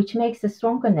 which makes a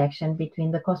strong connection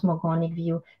between the cosmogonic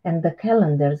view and the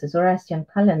calendar, the Zoroastrian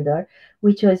calendar,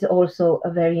 which is also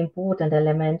a very important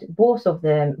element, both of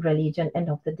the religion and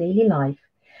of the daily life.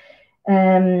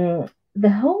 The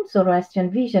whole Zoroastrian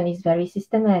vision is very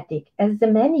systematic, as the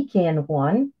Manichaean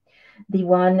one, the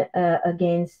one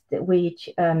against which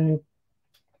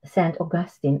St.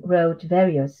 Augustine wrote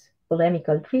various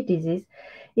polemical treatises,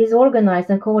 is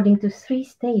organized according to 3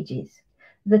 stages.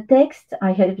 The texts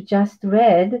I have just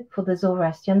read for the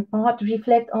Zoroastrian part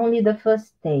reflect only the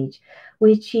first stage,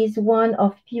 which is one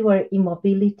of pure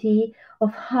immobility,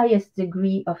 of highest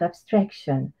degree of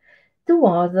abstraction. 2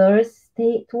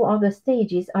 other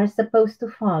stages are supposed to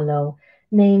follow,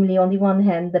 namely, on the one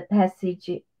hand, the passage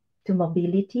to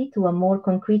mobility, to a more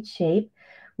concrete shape,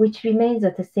 which remains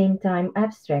at the same time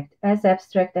abstract as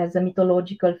the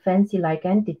mythological fancy-like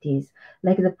entities,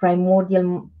 like the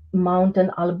primordial mountain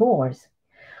Alborz.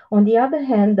 On the other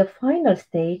hand, the final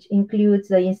stage includes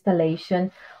the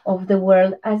installation of the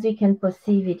world as we can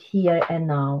perceive it here and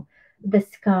now. The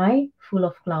sky, full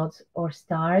of clouds or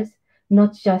stars,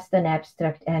 not just an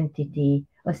abstract entity,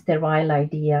 a sterile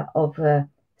idea of a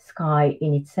sky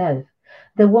in itself.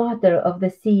 The water of the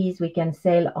seas we can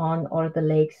sail on, or the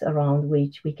lakes around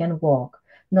which we can walk,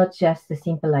 not just a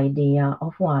simple idea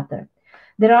of water.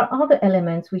 There are other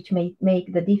elements which may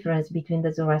make the difference between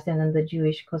the Zoroastrian and the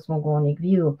Jewish cosmogonic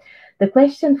view. The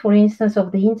question, for instance,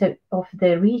 of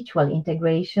the ritual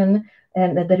integration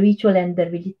and the ritual and the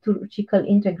liturgical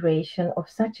integration of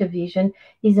such a vision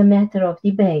is a matter of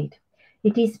debate.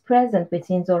 It is present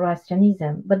within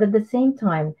Zoroastrianism, but at the same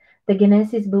time, the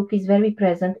Genesis book is very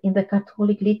present in the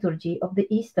Catholic liturgy of the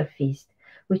Easter feast,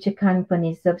 which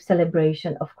accompanies the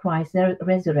celebration of Christ's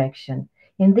resurrection.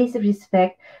 In this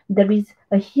respect, there is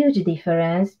a huge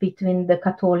difference between the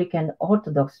Catholic and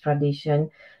Orthodox tradition,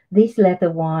 this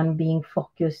latter one being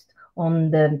focused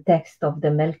on the text of the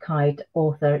Melkite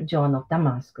author John of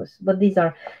Damascus. But these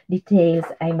are details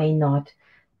I may not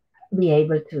be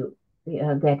able to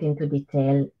get into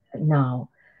detail now.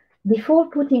 Before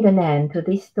putting an end to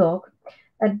this talk,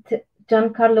 at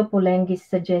Giancarlo Polenghi's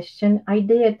suggestion, I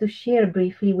dare to share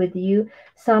briefly with you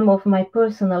some of my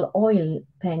personal oil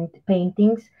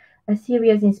paintings, a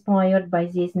series inspired by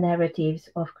these narratives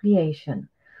of creation.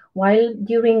 While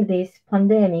during this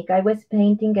pandemic I was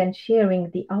painting and sharing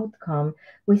the outcome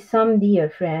with some dear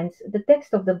friends, the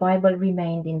text of the Bible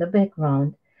remained in the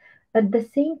background. At the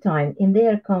same time, in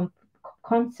their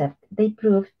concept, they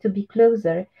proved to be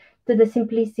closer to the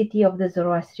simplicity of the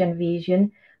Zoroastrian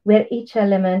vision, where each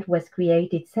element was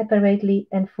created separately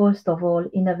and first of all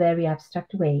in a very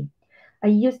abstract way. I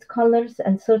used colors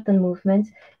and certain movements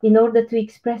in order to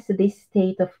express this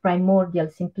state of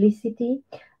primordial simplicity,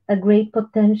 a great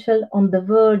potential on the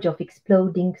verge of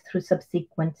exploding through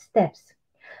subsequent steps.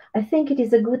 I think it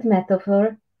is a good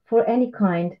metaphor for any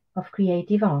kind of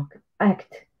creative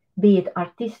act, be it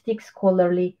artistic,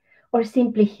 scholarly, or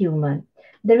simply human.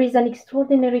 There is an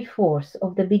extraordinary force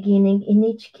of the beginning in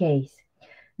each case.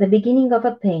 The beginning of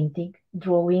a painting,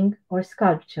 drawing, or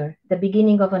sculpture, the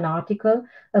beginning of an article,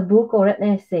 a book, or an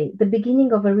essay, the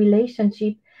beginning of a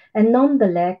relationship, and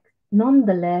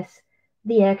nonetheless,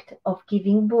 the act of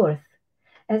giving birth.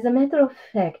 As a matter of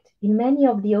fact, in many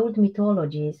of the old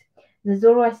mythologies, the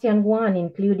Zoroastrian one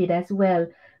included as well,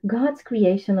 God's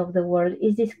creation of the world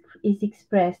is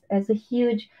expressed as a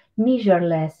huge,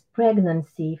 measureless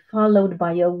pregnancy followed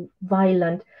by a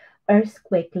violent,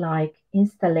 earthquake like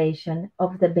installation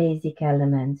of the basic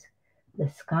elements: the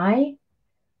sky,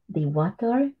 the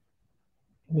water,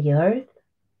 the earth,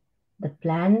 the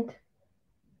plant,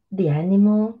 the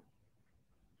animal,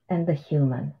 and the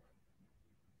human.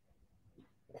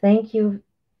 Thank you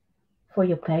for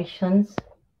your patience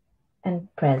and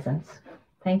presence.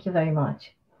 Thank you very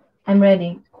much. I'm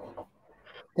ready.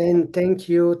 And thank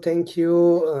you,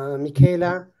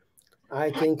 Mihaela.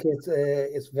 I think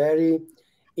it's very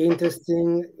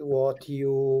interesting what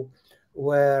you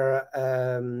were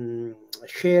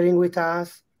sharing with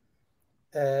us,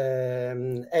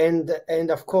 and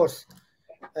of course,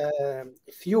 a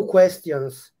few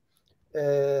questions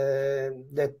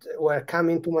that were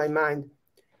coming to my mind.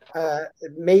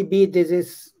 Maybe this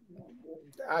is,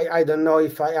 I don't know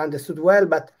if I understood well,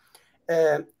 but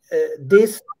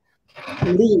this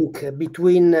link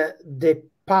between the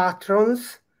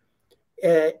patrons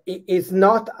is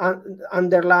not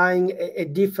underlying a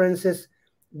differences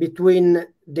between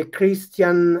the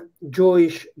Christian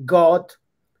Jewish God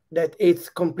that it's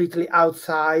completely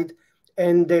outside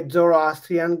and the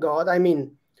Zoroastrian God. I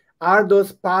mean, are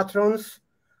those patrons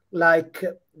like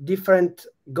different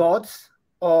gods,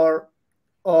 or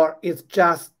it's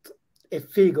just a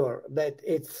figure that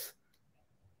it's,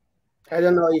 I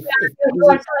don't know if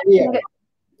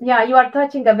yeah, you are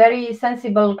touching a very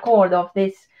sensible chord of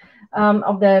this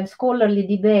of the scholarly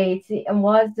debates.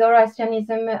 Was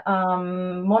Zoroastrianism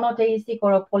monotheistic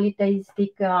or a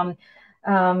polytheistic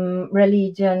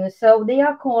religion? So they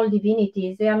are called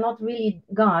divinities. They are not really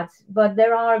gods, but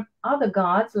there are other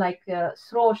gods like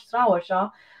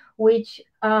Srosha, which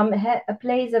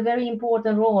plays a very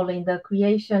important role in the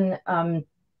creation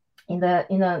in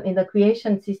the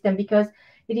creation system, because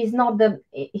it is not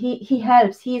he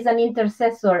helps. He is an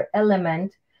intercessor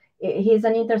element. He is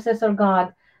an intercessor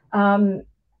god,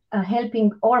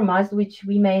 helping Ormuzd, which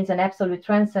remains an absolutely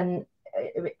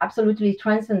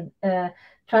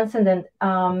transcendent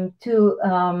to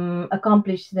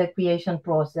accomplish the creation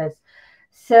process.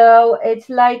 So it's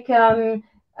like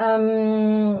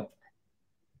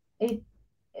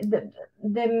the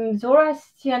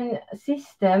Zoroastrian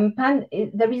system,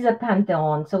 there is a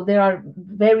pantheon, so there are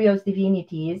various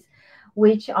divinities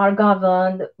which are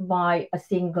governed by a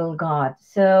single god.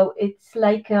 So it's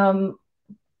like a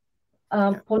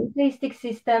polytheistic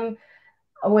system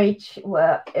which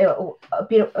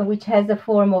has a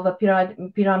form of a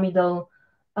pyramidal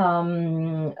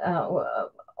of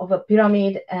a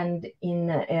pyramid, and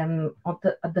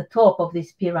at the top of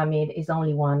this pyramid is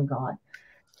only one god.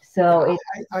 So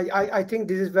I think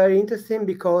this is very interesting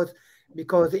because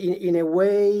in a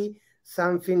way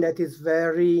something that is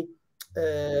very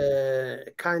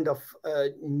kind of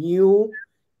new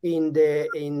in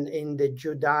the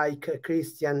Judaic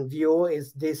Christian view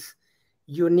is this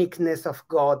uniqueness of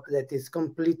God that is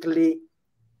completely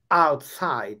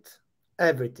outside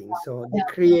everything. So the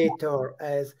creator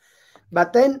as,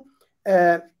 but then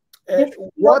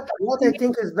what I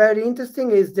think is very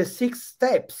interesting is the 6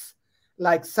 steps,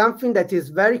 like something that is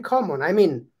very common. I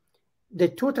mean, the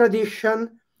two traditions,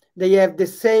 they have the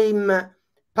same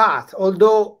path,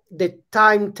 although the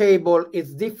timetable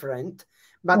is different,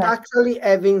 but actually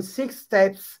having 6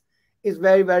 steps is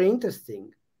very, very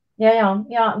interesting. Yeah.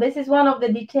 This is one of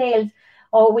the details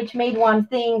which made one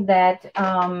think that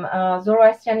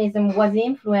Zoroastrianism was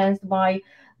influenced by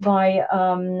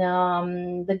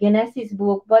the Genesis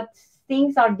book, but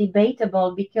things are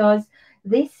debatable because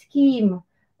this scheme,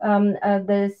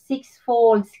 the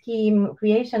 6-fold scheme,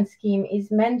 creation scheme, is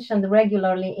mentioned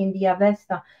regularly in the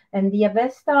Avesta, and the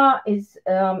Avesta is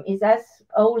as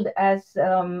old as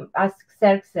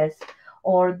Xerxes,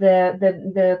 or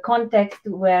the context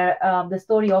where the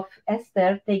story of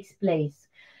Esther takes place.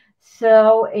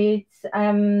 So it's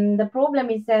the problem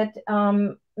is that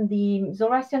the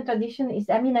Zoroastrian tradition is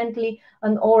eminently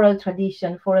an oral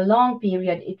tradition. For a long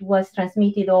period, it was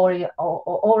transmitted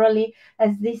orally,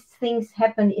 as these things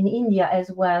happened in India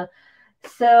as well.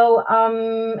 So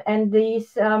and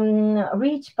this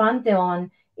rich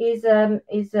pantheon is a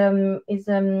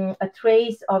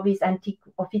trace of its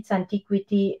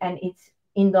antiquity and its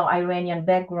Indo-Iranian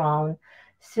background.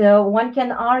 So one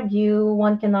can argue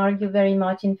very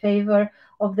much in favor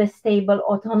of the stable,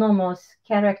 autonomous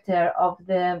character of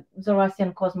the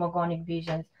Zoroastrian cosmogonic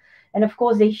visions. And of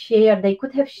course, they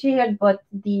could have shared, but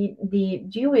the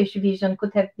Jewish vision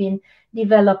could have been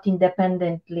developed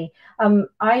independently.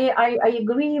 I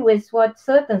agree with what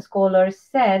certain scholars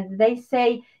said. They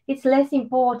say it's less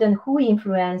important who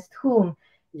influenced whom.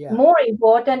 Yeah. More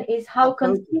important is how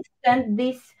Absolutely. consistent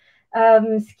this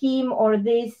scheme or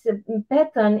this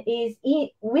pattern is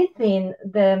within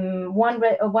the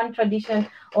one tradition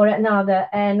or another.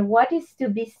 And what is to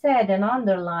be said and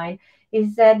underlined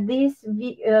is that this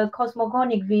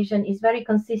cosmogonic vision is very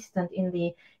consistent in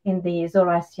the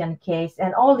Zoroastrian case,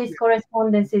 and all these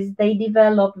correspondences they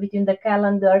develop between the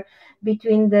calendar,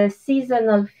 between the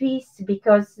seasonal feasts,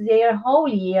 because their whole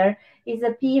year is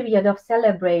a period of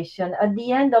celebration. At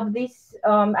the end of this,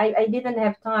 I didn't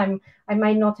have time. I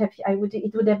might not have. I would.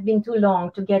 It would have been too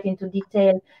long to get into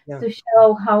detail to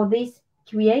show how these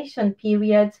creation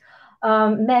periods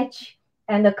match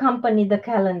and accompany the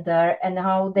calendar, and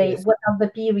how they what are the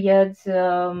periods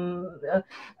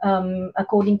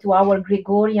according to our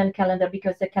Gregorian calendar,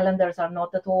 because the calendars are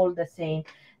not at all the same.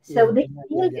 So they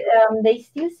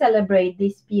still celebrate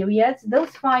these periods. Those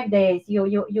 5 days,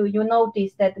 you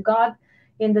notice that God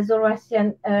in the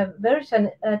Zoroastrian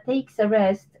version takes a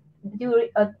rest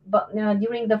during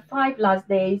the 5 last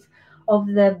days of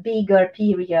the bigger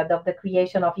period of the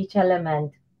creation of each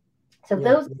element. So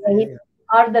those days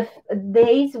are the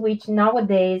days which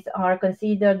nowadays are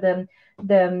considered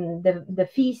the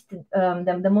feast,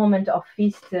 the moment of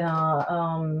feast,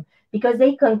 because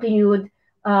they conclude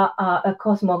a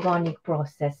cosmogonic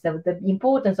process. So the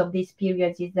importance of these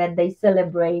periods is that they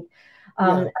celebrate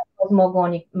a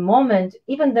cosmogonic moment,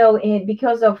 even though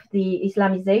because of the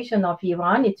Islamization of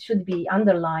Iran, it should be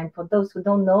underlined for those who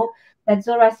don't know that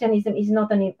Zoroastrianism is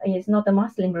not a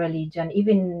Muslim religion,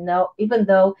 even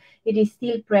though it is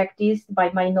still practiced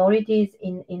by minorities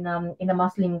in a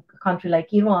Muslim country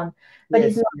like Iran, but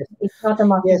it's not a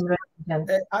Muslim religion.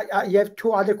 I have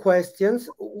two other questions.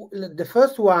 The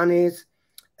first one is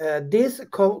this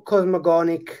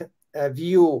cosmogonic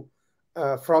view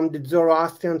from the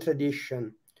Zoroastrian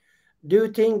tradition. Do you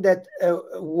think that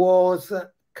was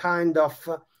kind of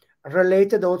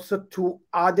related also to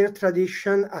other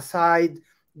tradition aside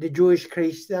the Jewish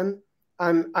Christian?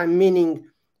 I'm meaning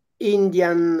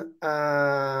Indian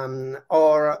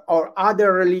or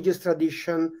other religious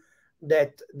tradition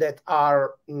that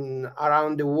are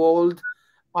around the world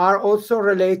are also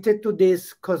related to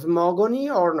this cosmogony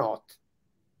or not?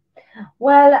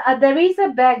 Well, there is a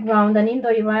background, an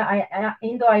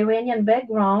Indo-Iranian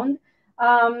background,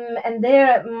 and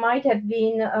there might have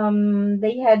been,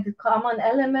 they had common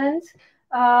elements.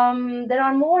 There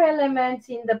are more elements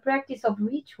in the practice of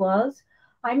rituals.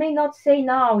 I may not say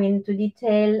now into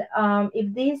detail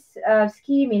if this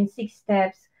scheme in 6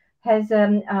 steps has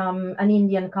an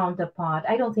Indian counterpart.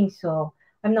 I don't think so.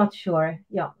 I'm not sure.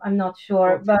 Yeah, I'm not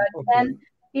sure. Okay, But then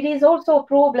it is also a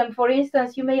problem. For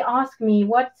instance, you may ask me,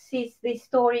 what is this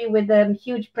story with the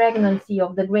huge pregnancy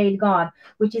of the great god,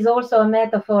 which is also a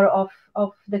metaphor of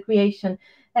the creation.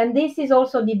 And this is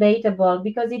also debatable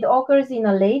because it occurs in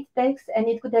a late text and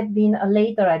it could have been a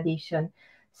later addition.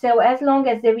 So as long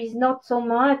as there is not so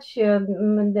much,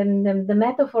 the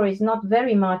metaphor is not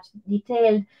very much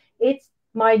detailed, it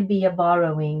might be a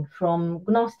borrowing from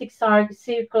Gnostic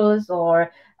circles,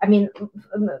 or I mean,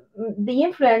 the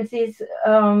influences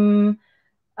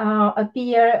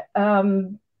appear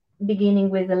beginning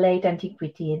with the late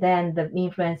antiquity. Then the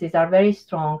influences are very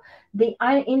strong. The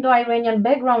Indo-Iranian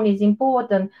background is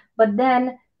important, but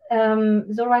then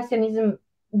Zoroastrianism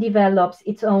develops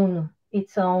its own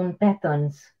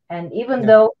patterns. And even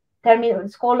though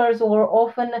scholars were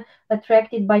often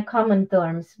attracted by common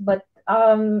terms, but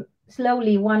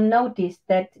slowly one noticed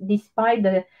that despite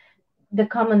the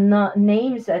common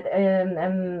names,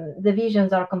 the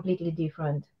visions are completely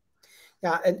different.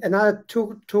 Yeah, and another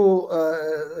two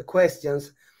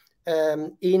questions.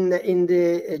 In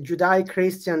the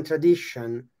Judeo-Christian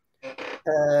tradition,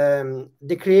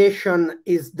 the creation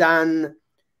is done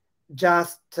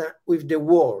just with the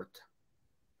word,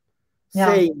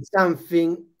 saying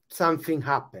something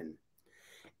happened,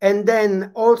 and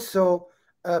then also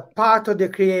part of the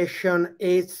creation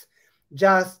is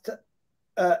just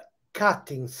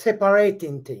cutting,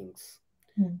 separating things.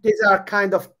 These are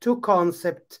kind of two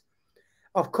concepts.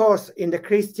 Of course, in the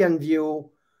Christian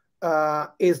view,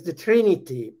 is the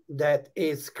Trinity that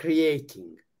is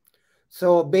creating.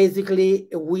 So basically,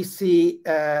 we see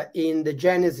in the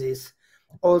Genesis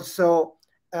also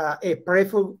a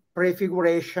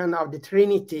prefiguration of the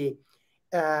Trinity,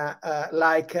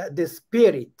 like the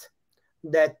spirit,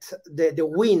 that the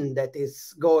wind that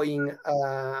is going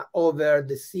over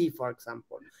the sea, for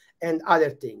example, and other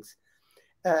things.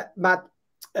 But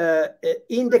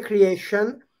in the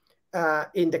creation,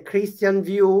 in the Christian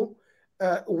view,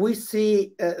 we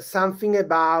see something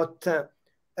about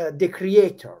the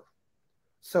creator.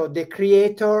 So the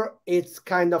creator is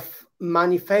kind of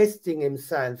manifesting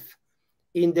himself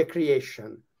in the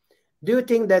creation. Do you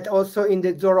think that also in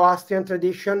the Zoroastrian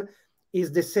tradition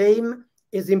is the same?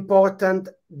 Is important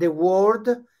the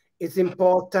word? Is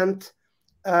important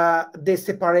the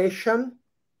separation?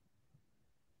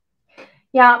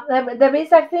 Yeah, there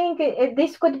is, I think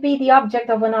this could be the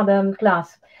object of another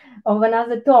class, of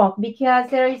another talk, because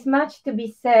there is much to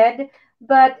be said.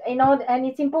 But and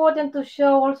it's important to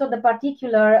show also the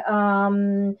particular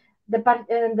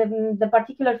the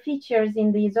particular features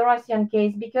in the Zoroastrian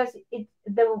case, because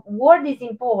the word is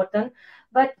important,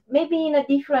 but maybe in a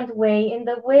different way, in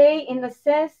the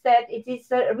sense that it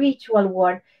is a ritual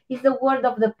word, is the word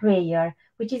of the prayer,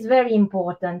 which is very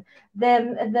important.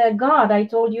 The god I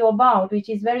told you about, which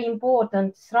is very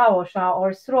important, Sraosha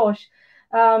or Srosh,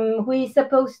 who is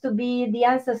supposed to be the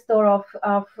ancestor of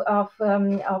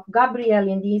Gabriel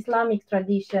in the Islamic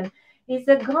tradition, is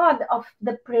the god of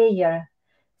the prayer.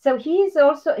 So he is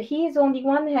on the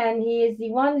one hand, he is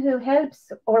the one who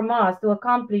helps Ormaz to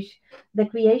accomplish the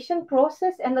creation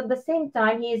process, and at the same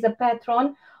time he is a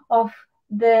patron of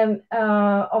the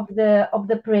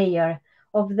prayer,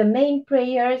 of the main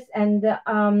prayers. And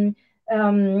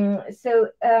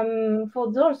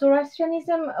for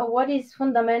Zoroastrianism, what is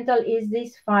fundamental is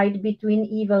this fight between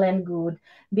evil and good,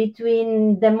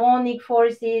 between demonic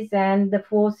forces and the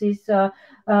forces.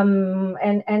 And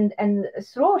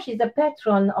Srosh is a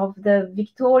patron of the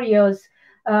victorious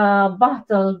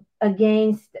battle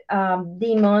against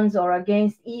demons or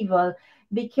against evil,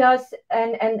 because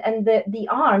and the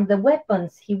arm, the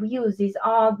weapons he uses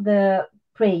are the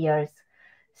prayers.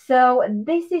 So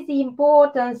this is the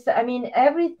importance. I mean,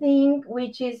 everything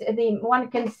which is the one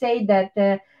can say that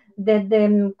the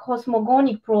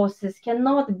cosmogonic process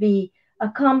cannot be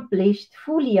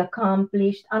fully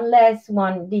accomplished, unless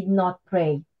one did not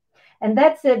pray. And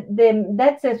that's so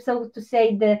to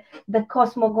say the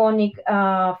cosmogonic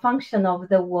function of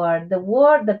the word. The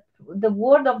word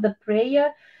of the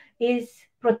prayer is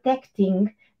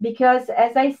protecting, because,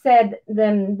 as I said,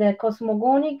 the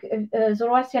cosmogonic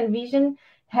Zoroastrian vision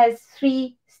has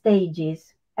three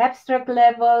stages: abstract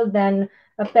level, then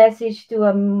a passage to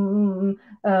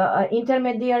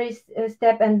intermediary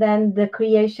step, and then the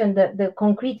creation, the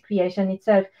concrete creation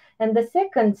itself. And the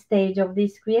second stage of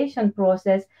this creation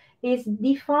process is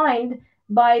defined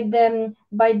by the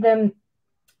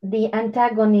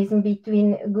antagonism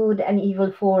between good and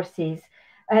evil forces.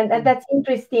 And that's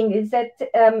interesting, is that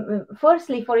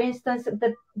firstly, for instance,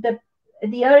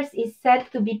 the earth is said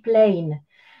to be plane,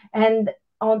 and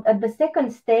at the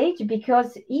second stage,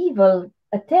 because evil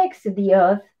attacks the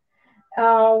earth,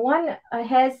 one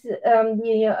has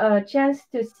the chance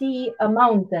to see a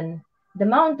mountain. The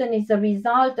mountain is a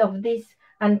result of this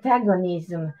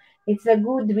antagonism. It's a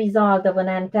good result of an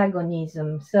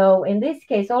antagonism. So in this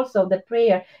case, also the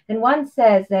prayer, and one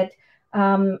says that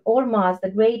Ormaz, the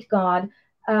great god,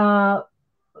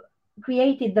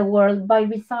 created the world by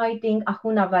reciting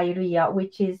Ahuna Vairia,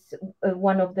 which is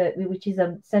which is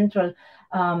a central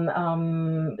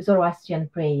Zoroastrian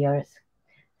prayers.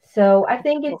 So I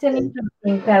think it's an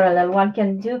interesting parallel one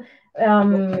can do,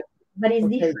 but it's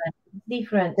different.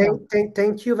 Different.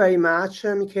 Thank you very much,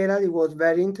 Mihaela. It was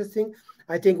very interesting.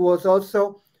 I think it was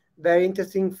also very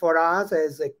interesting for us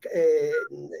as a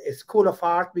school of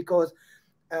art, because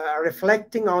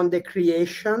reflecting on the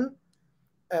creation,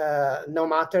 no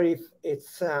matter if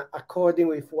it's according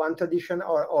with one tradition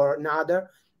or another,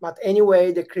 but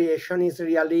anyway, the creation is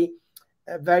really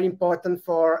very important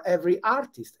for every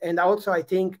artist. And also, I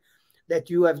think that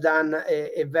you have done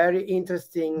a very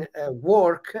interesting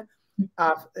work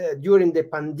during the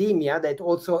pandemic, that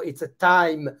also it's a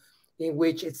time in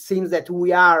which it seems that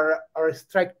we are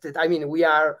restricted. I mean, we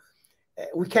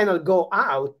cannot go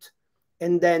out.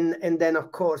 And then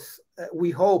of course,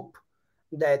 we hope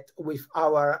that with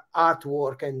our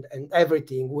artwork and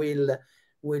everything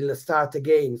will start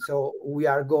again. So we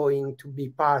are going to be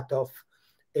part of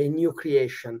a new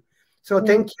creation. So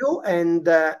thank you, and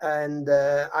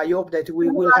I hope that we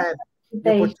will have the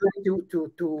opportunity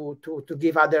to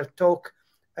give other talk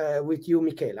with you,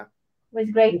 Mihaela.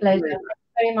 With great pleasure.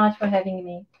 very much for having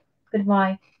me.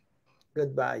 Goodbye.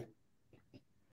 Goodbye.